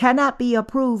we cannot be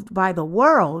approved by the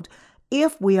world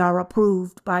if we are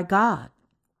approved by God.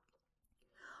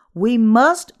 We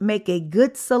must make a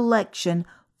good selection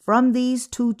from these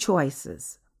two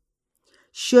choices.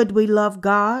 Should we love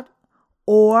God,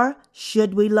 or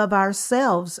should we love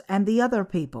ourselves and the other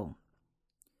people?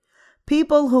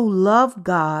 People who love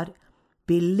God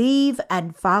believe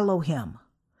and follow him,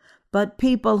 but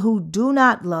people who do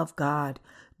not love God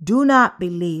do not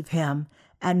believe him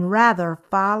and rather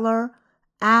follow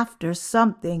after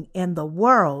something in the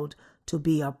world to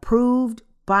be approved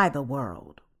by the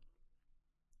world.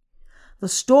 The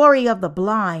story of the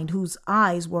blind whose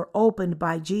eyes were opened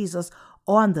by Jesus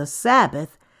on the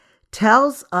Sabbath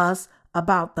tells us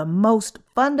about the most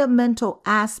fundamental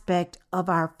aspect of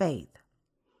our faith.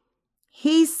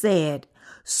 He said,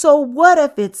 so what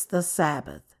if it's the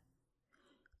Sabbath?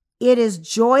 It is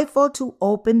joyful to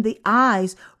open the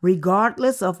eyes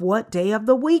regardless of what day of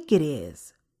the week it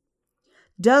is.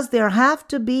 Does there have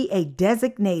to be a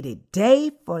designated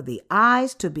day for the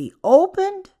eyes to be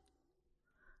opened?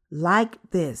 Like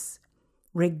this,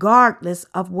 regardless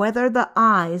of whether the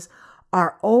eyes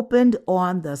are opened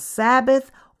on the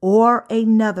Sabbath or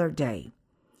another day.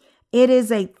 It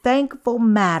is a thankful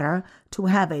matter to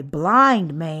have a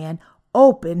blind man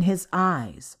open his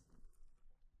eyes.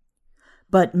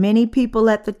 But many people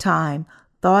at the time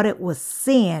thought it was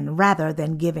sin rather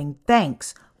than giving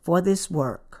thanks for this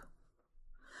work.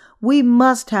 We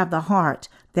must have the heart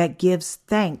that gives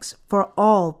thanks for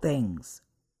all things.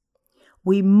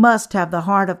 We must have the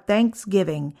heart of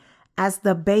thanksgiving as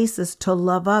the basis to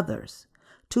love others,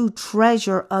 to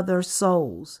treasure other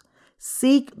souls,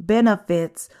 seek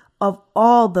benefits of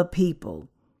all the people,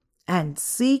 and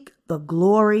seek the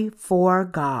glory for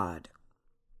God.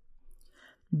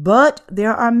 But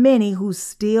there are many who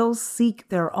still seek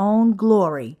their own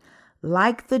glory,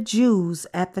 like the Jews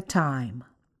at the time.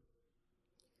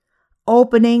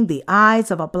 Opening the eyes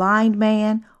of a blind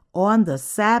man on the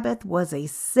Sabbath was a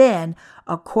sin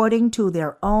according to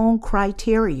their own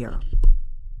criteria.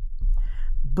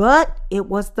 But it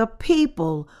was the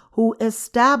people who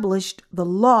established the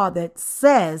law that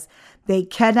says they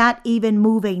cannot even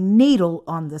move a needle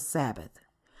on the Sabbath,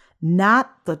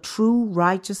 not the true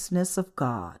righteousness of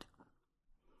God.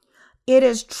 It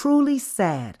is truly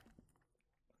sad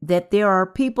that there are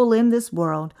people in this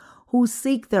world who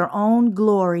seek their own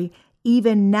glory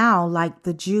even now like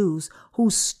the Jews who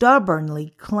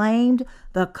stubbornly claimed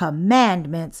the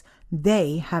commandments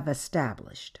they have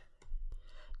established.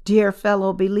 Dear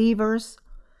fellow believers,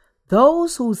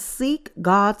 those who seek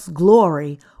God's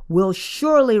glory will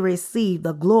surely receive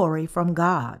the glory from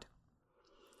God.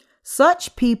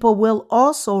 Such people will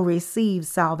also receive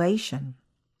salvation.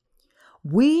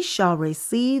 We shall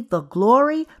receive the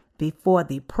glory before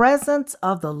the presence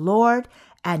of the Lord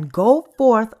and go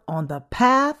forth on the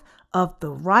path of the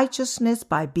righteousness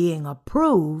by being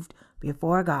approved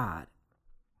before God.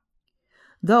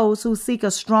 Those who seek a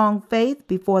strong faith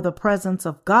before the presence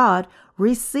of God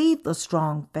receive the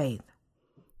strong faith.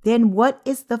 Then what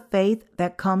is the faith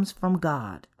that comes from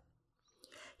God?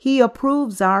 He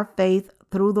approves our faith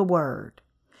through the Word.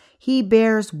 He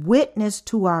bears witness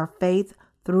to our faith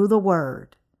through the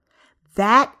Word.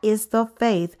 That is the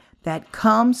faith that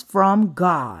comes from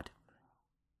God.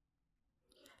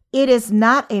 It is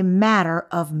not a matter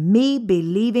of me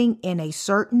believing in a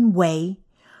certain way,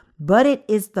 but it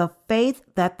is the faith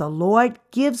that the Lord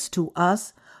gives to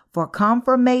us for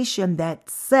confirmation that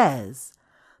says,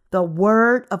 the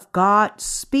Word of God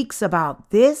speaks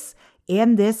about this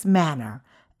in this manner,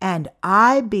 and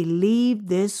I believe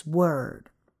this word.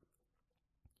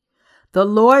 The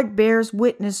Lord bears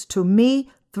witness to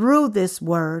me through this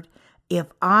word. If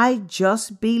I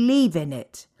just believe in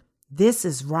it, this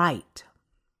is right.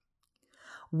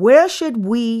 Where should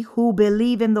we who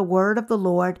believe in the word of the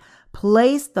Lord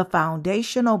place the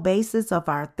foundational basis of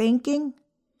our thinking?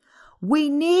 We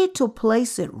need to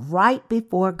place it right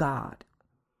before God.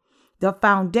 The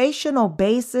foundational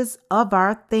basis of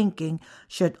our thinking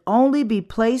should only be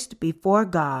placed before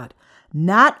God,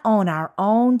 not on our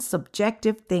own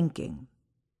subjective thinking.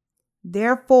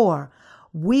 Therefore,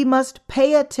 we must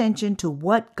pay attention to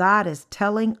what God is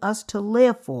telling us to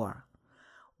live for,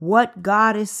 what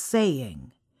God is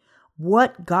saying,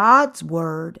 what God's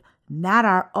word, not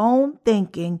our own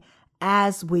thinking,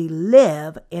 as we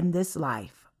live in this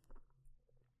life.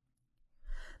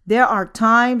 There are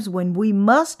times when we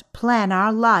must plan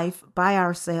our life by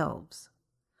ourselves.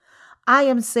 I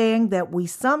am saying that we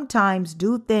sometimes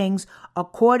do things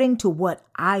according to what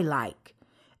I like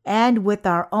and with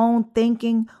our own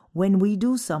thinking when we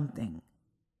do something.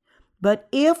 But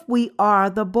if we are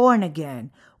the born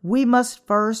again, we must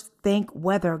first think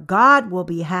whether God will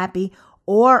be happy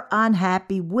or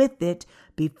unhappy with it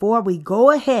before we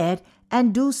go ahead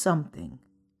and do something.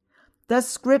 The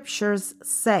scriptures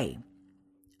say,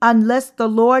 unless the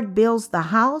Lord builds the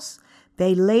house,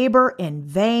 they labor in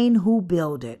vain who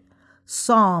build it.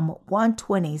 Psalm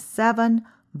 127,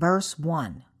 verse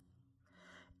 1.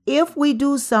 If we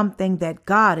do something that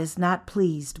God is not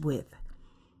pleased with,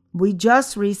 we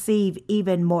just receive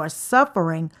even more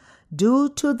suffering due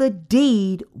to the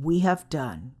deed we have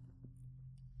done.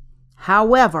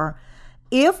 However,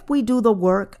 if we do the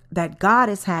work that God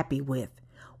is happy with,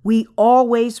 we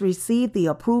always receive the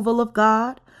approval of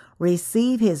God,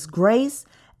 receive His grace,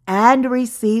 and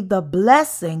receive the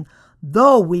blessing,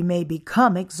 though we may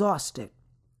become exhausted.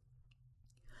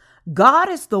 God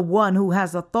is the one who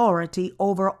has authority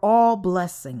over all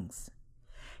blessings.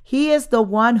 He is the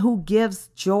one who gives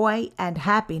joy and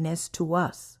happiness to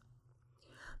us.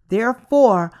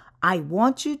 Therefore, I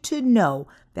want you to know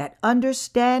that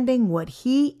understanding what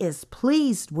He is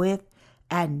pleased with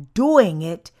and doing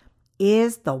it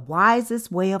is the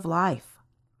wisest way of life.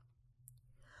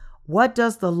 What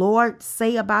does the Lord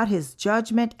say about His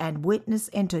judgment and witness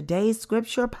in today's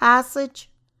scripture passage?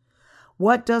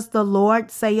 What does the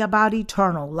Lord say about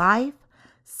eternal life,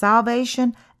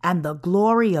 salvation, and the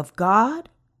glory of God?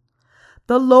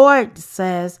 The Lord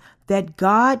says that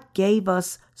God gave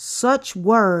us such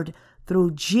word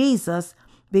through Jesus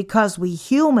because we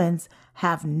humans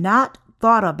have not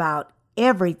thought about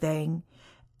everything,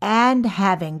 and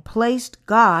having placed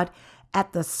God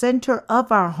at the center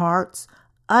of our hearts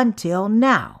until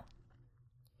now.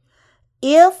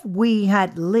 If we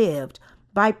had lived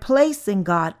by placing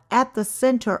God at the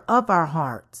center of our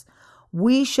hearts,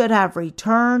 we should have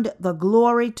returned the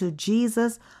glory to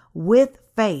Jesus with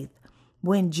faith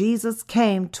when Jesus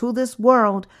came to this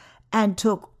world and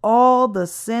took all the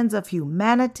sins of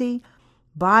humanity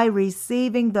by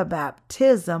receiving the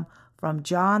baptism from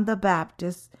John the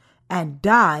Baptist and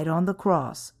died on the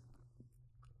cross.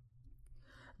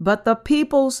 But the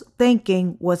people's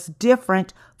thinking was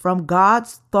different from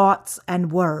God's thoughts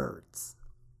and words.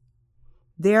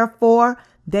 Therefore,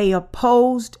 they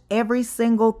opposed every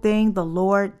single thing the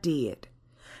Lord did.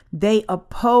 They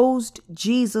opposed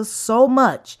Jesus so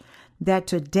much that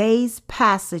today's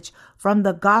passage from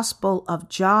the Gospel of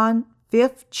John,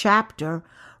 5th chapter,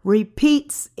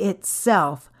 repeats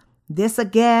itself. This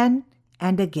again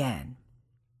and again.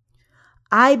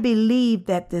 I believe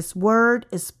that this word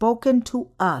is spoken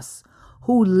to us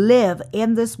who live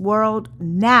in this world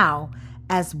now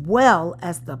as well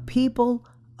as the people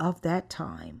of that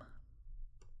time.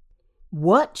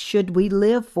 What should we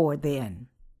live for then?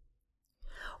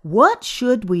 What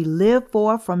should we live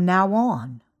for from now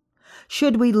on?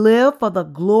 Should we live for the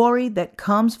glory that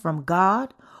comes from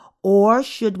God, or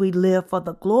should we live for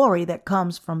the glory that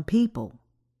comes from people?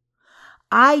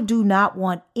 I do not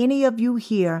want any of you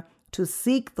here to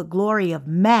seek the glory of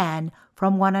man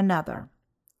from one another.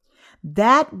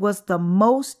 That was the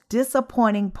most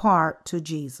disappointing part to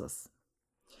Jesus.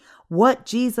 What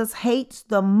Jesus hates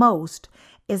the most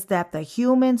is that the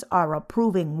humans are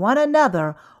approving one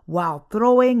another while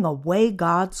throwing away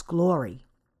God's glory.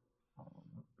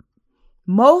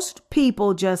 Most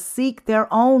people just seek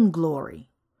their own glory.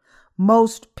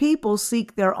 Most people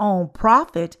seek their own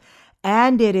profit,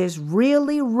 and it is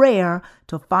really rare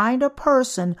to find a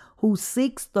person who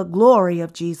seeks the glory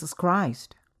of Jesus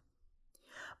Christ.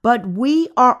 But we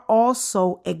are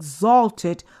also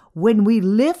exalted when we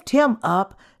lift him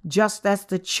up, just as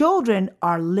the children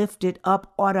are lifted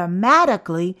up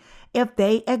automatically if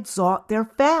they exalt their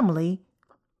family.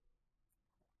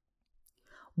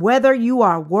 Whether you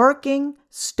are working,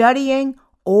 studying,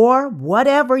 or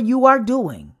whatever you are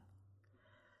doing,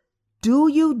 do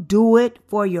you do it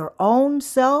for your own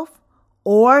self,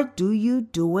 or do you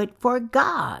do it for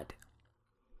God?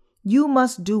 You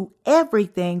must do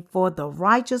everything for the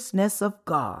righteousness of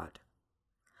God.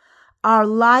 Our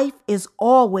life is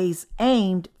always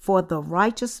aimed for the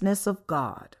righteousness of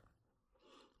God.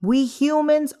 We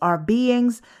humans are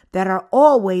beings that are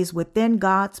always within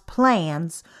God's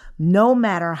plans, no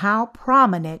matter how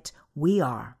prominent we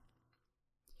are.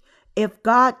 If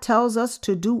God tells us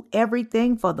to do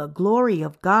everything for the glory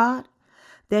of God,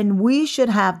 then we should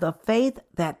have the faith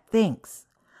that thinks,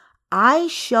 I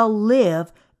shall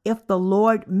live if the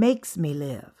Lord makes me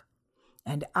live,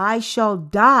 and I shall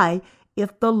die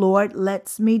if the Lord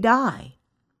lets me die.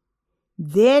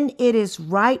 Then it is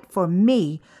right for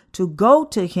me to go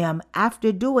to him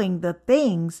after doing the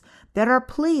things that are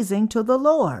pleasing to the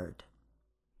Lord.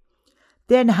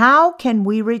 Then how can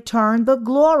we return the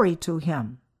glory to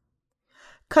him?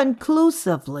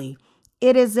 Conclusively,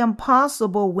 it is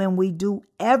impossible when we do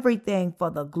everything for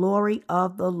the glory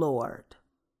of the Lord.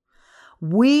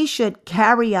 We should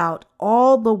carry out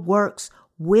all the works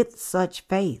with such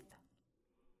faith.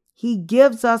 He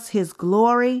gives us his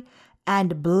glory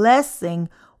and blessing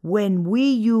when we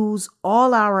use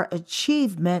all our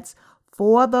achievements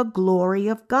for the glory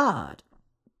of God.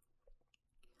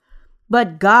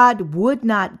 But God would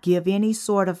not give any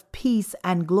sort of peace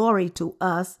and glory to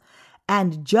us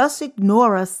and just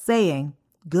ignore us saying,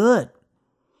 good,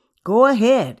 go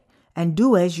ahead and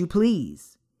do as you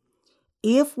please,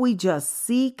 if we just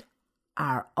seek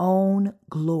our own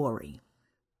glory.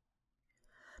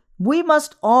 We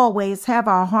must always have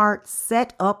our hearts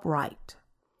set upright.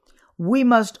 We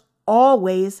must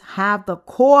always have the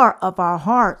core of our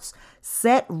hearts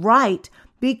set right,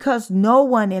 because no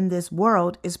one in this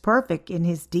world is perfect in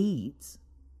his deeds.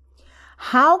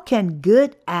 How can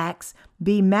good acts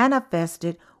be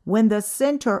manifested when the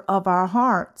center of our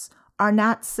hearts are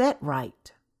not set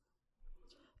right?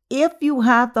 If you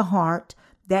have the heart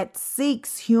that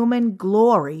seeks human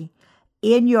glory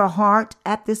in your heart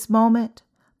at this moment,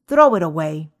 throw it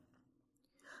away.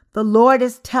 The Lord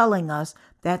is telling us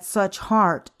that such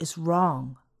heart is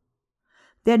wrong.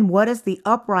 Then what is the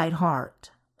upright heart?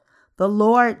 The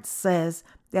Lord says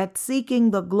that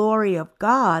seeking the glory of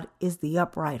God is the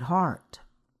upright heart.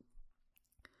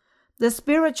 The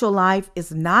spiritual life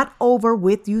is not over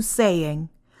with you saying,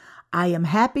 I am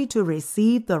happy to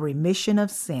receive the remission of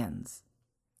sins.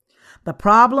 The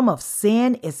problem of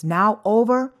sin is now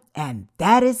over, and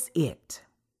that is it.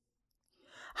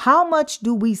 How much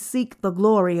do we seek the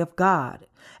glory of God,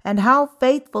 and how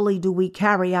faithfully do we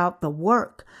carry out the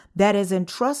work that is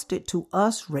entrusted to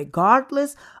us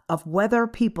regardless of whether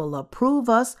people approve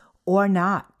us or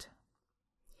not?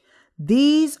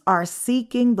 These are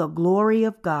seeking the glory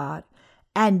of God,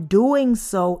 and doing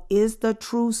so is the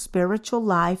true spiritual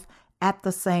life at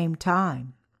the same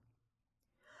time.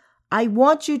 I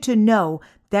want you to know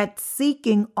that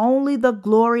seeking only the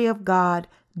glory of God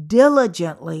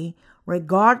diligently,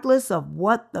 regardless of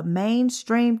what the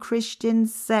mainstream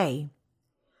Christians say,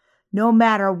 no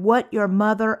matter what your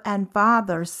mother and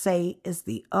father say, is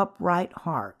the upright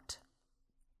heart.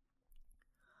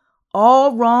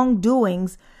 All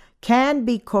wrongdoings can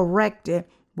be corrected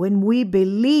when we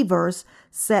believers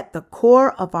set the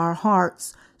core of our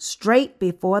hearts straight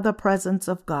before the presence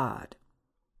of God.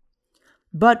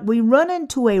 But we run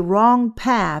into a wrong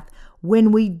path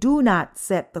when we do not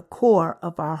set the core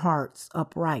of our hearts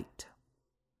upright.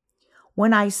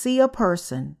 When I see a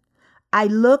person, I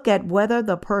look at whether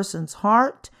the person's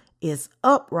heart is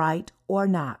upright or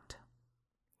not.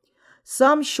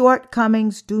 Some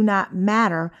shortcomings do not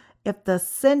matter if the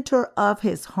center of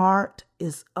his heart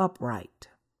is upright.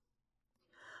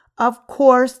 Of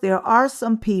course, there are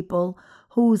some people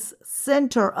whose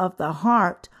center of the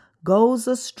heart goes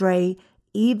astray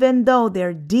even though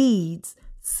their deeds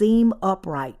seem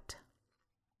upright.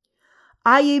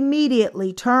 I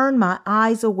immediately turn my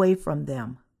eyes away from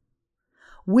them.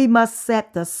 We must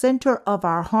set the center of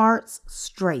our hearts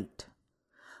straight.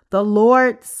 The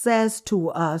Lord says to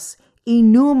us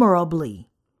innumerably,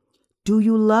 "Do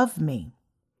you love me?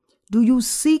 Do you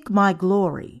seek my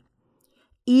glory?"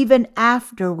 Even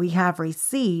after we have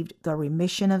received the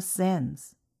remission of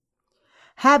sins.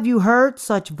 Have you heard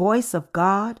such voice of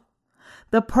God?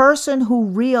 The person who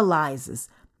realizes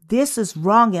this is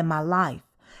wrong in my life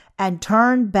and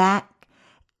turn back,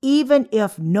 even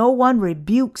if no one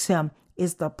rebukes him,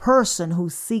 is the person who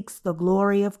seeks the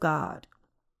glory of God.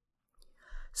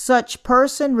 Such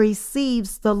person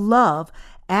receives the love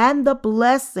and the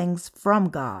blessings from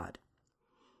God.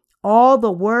 All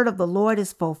the word of the Lord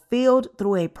is fulfilled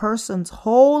through a person's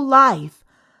whole life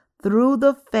through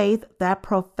the faith that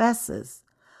professes,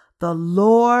 "The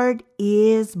Lord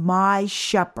is my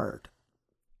shepherd."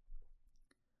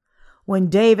 When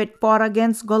David fought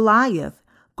against Goliath,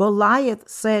 Goliath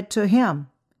said to him,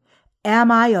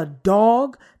 "Am I a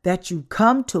dog that you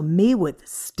come to me with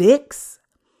sticks?"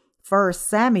 1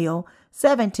 Samuel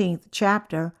 17th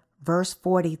chapter, verse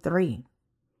 43.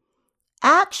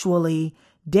 Actually,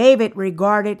 David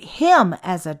regarded him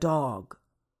as a dog.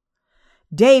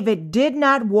 David did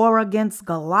not war against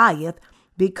Goliath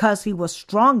because he was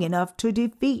strong enough to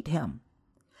defeat him.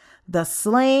 The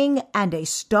sling and a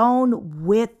stone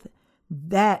with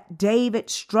that David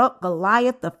struck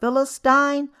Goliath the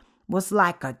Philistine was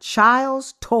like a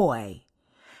child's toy.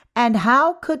 And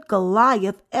how could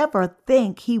Goliath ever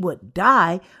think he would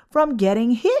die from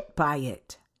getting hit by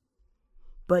it?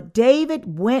 But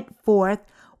David went forth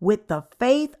with the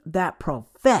faith that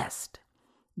professed,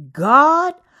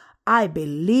 "God, I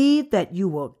believe that you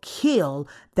will kill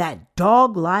that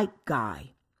dog-like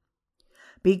guy."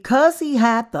 Because he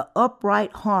had the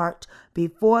upright heart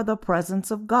before the presence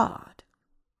of God.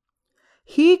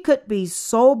 He could be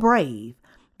so brave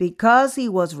because he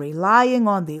was relying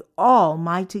on the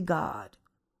Almighty God.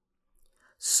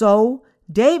 So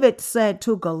David said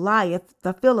to Goliath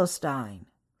the Philistine,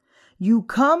 "You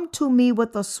come to me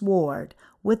with a sword,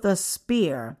 with a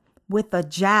spear, with a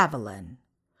javelin.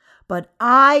 But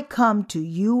I come to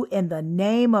you in the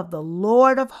name of the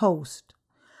Lord of hosts,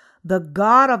 the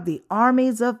God of the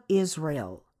armies of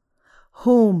Israel,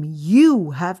 whom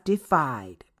you have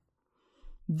defied.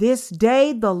 This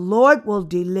day the Lord will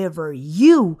deliver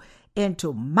you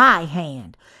into my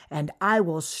hand, and I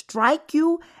will strike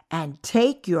you and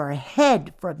take your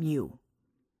head from you.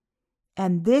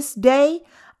 And this day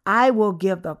I will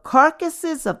give the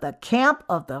carcasses of the camp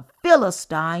of the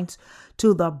Philistines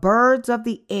to the birds of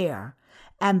the air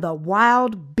and the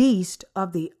wild beasts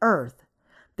of the earth,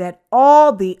 that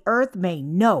all the earth may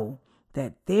know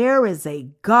that there is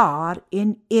a God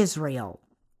in Israel.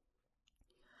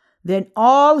 Then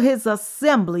all his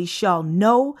assembly shall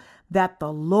know that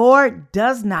the Lord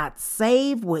does not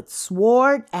save with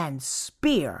sword and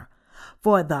spear,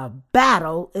 for the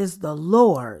battle is the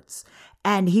Lord's,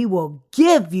 and he will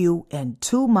give you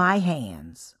into my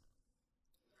hands."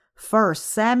 1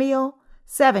 Samuel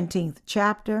 17th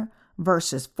chapter,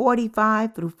 verses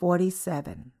 45 through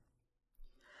 47.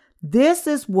 This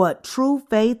is what true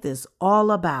faith is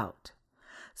all about.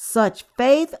 Such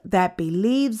faith that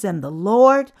believes in the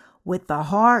Lord with the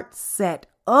heart set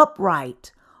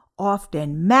upright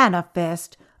often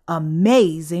manifest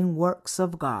amazing works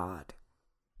of God.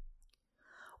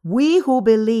 We who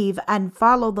believe and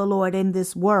follow the Lord in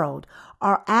this world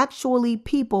are actually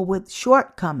people with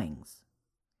shortcomings.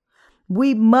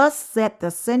 We must set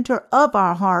the center of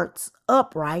our hearts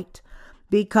upright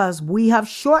because we have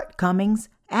shortcomings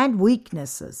and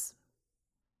weaknesses.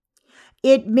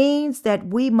 It means that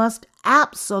we must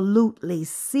absolutely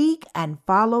seek and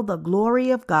follow the glory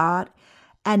of God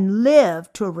and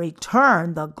live to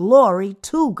return the glory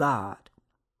to God.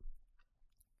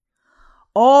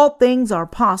 All things are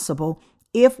possible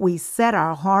if we set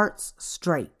our hearts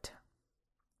straight.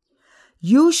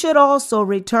 You should also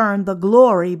return the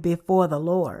glory before the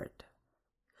Lord.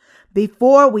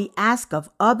 Before we ask of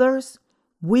others,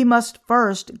 we must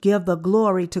first give the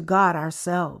glory to God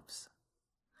ourselves.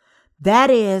 That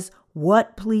is,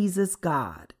 what pleases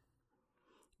God.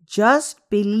 Just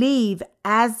believe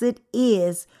as it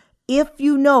is if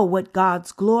you know what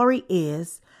God's glory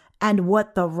is and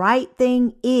what the right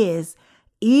thing is,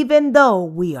 even though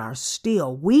we are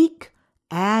still weak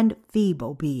and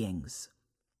feeble beings.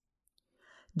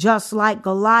 Just like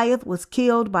Goliath was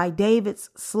killed by David's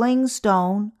sling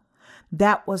stone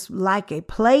that was like a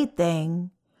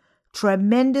plaything,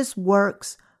 tremendous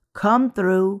works come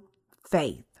through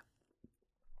faith.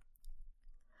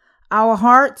 Our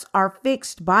hearts are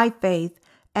fixed by faith,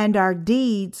 and our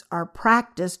deeds are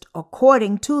practiced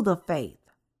according to the faith.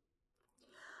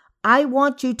 I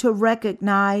want you to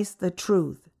recognize the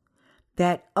truth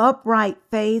that upright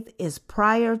faith is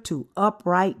prior to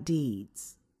upright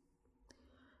deeds.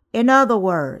 In other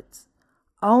words,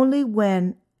 only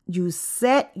when you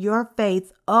set your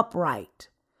faith upright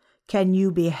can you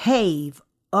behave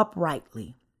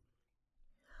uprightly.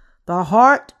 The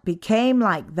heart became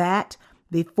like that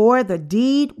before the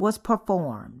deed was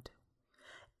performed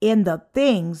in the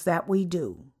things that we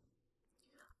do.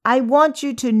 I want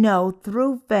you to know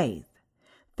through faith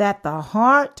that the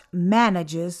heart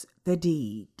manages the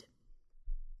deed.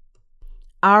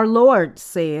 Our Lord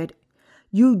said,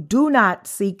 "You do not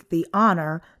seek the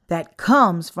honor that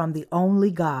comes from the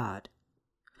only God."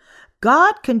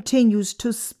 God continues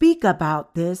to speak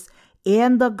about this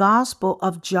in the Gospel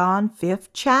of John 5th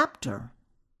chapter.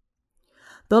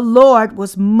 The Lord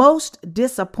was most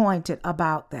disappointed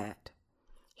about that.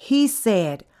 He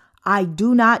said, "I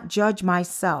do not judge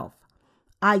myself.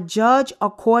 I judge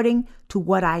according to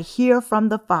what I hear from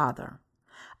the Father.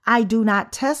 I do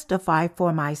not testify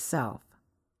for myself.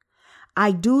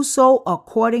 I do so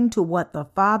according to what the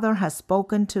Father has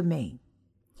spoken to me."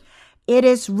 It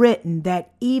is written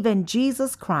that even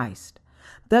Jesus Christ,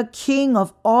 the King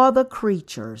of all the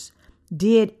creatures,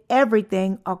 did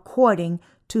everything according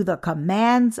to the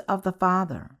commands of the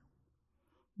Father.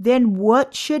 Then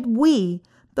what should we,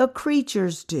 the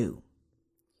creatures, do?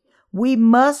 We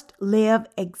must live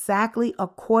exactly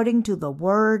according to the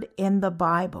word in the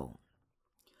Bible.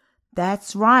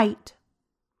 That's right.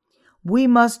 We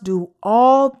must do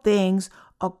all things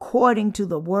according to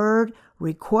the word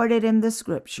recorded in the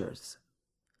scriptures,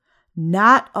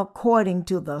 not according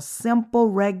to the simple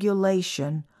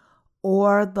regulation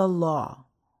or the law.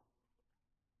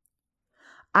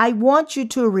 I want you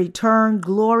to return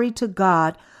glory to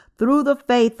God through the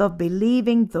faith of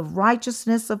believing the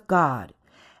righteousness of God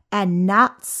and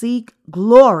not seek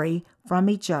glory from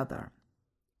each other.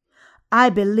 I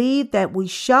believe that we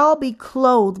shall be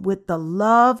clothed with the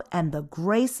love and the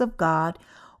grace of God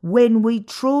when we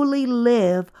truly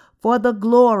live for the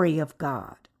glory of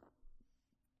God.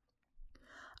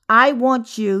 I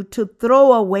want you to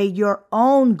throw away your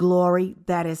own glory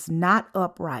that is not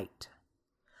upright.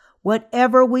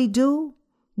 Whatever we do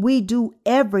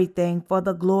everything for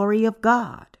the glory of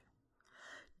God.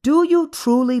 Do you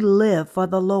truly live for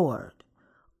the Lord?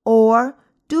 Or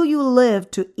do you live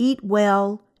to eat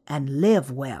well and live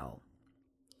well?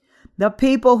 The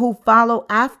people who follow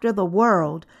after the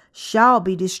world shall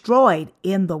be destroyed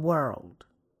in the world.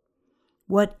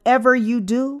 Whatever you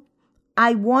do,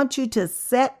 I want you to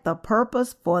set the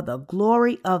purpose for the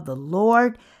glory of the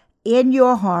Lord in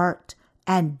your heart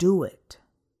and do it.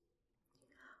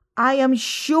 I am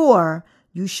sure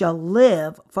you shall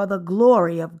live for the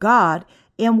glory of God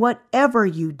in whatever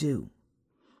you do,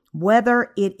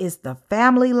 whether it is the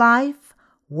family life,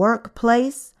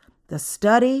 workplace, the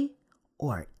study,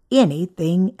 or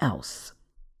anything else.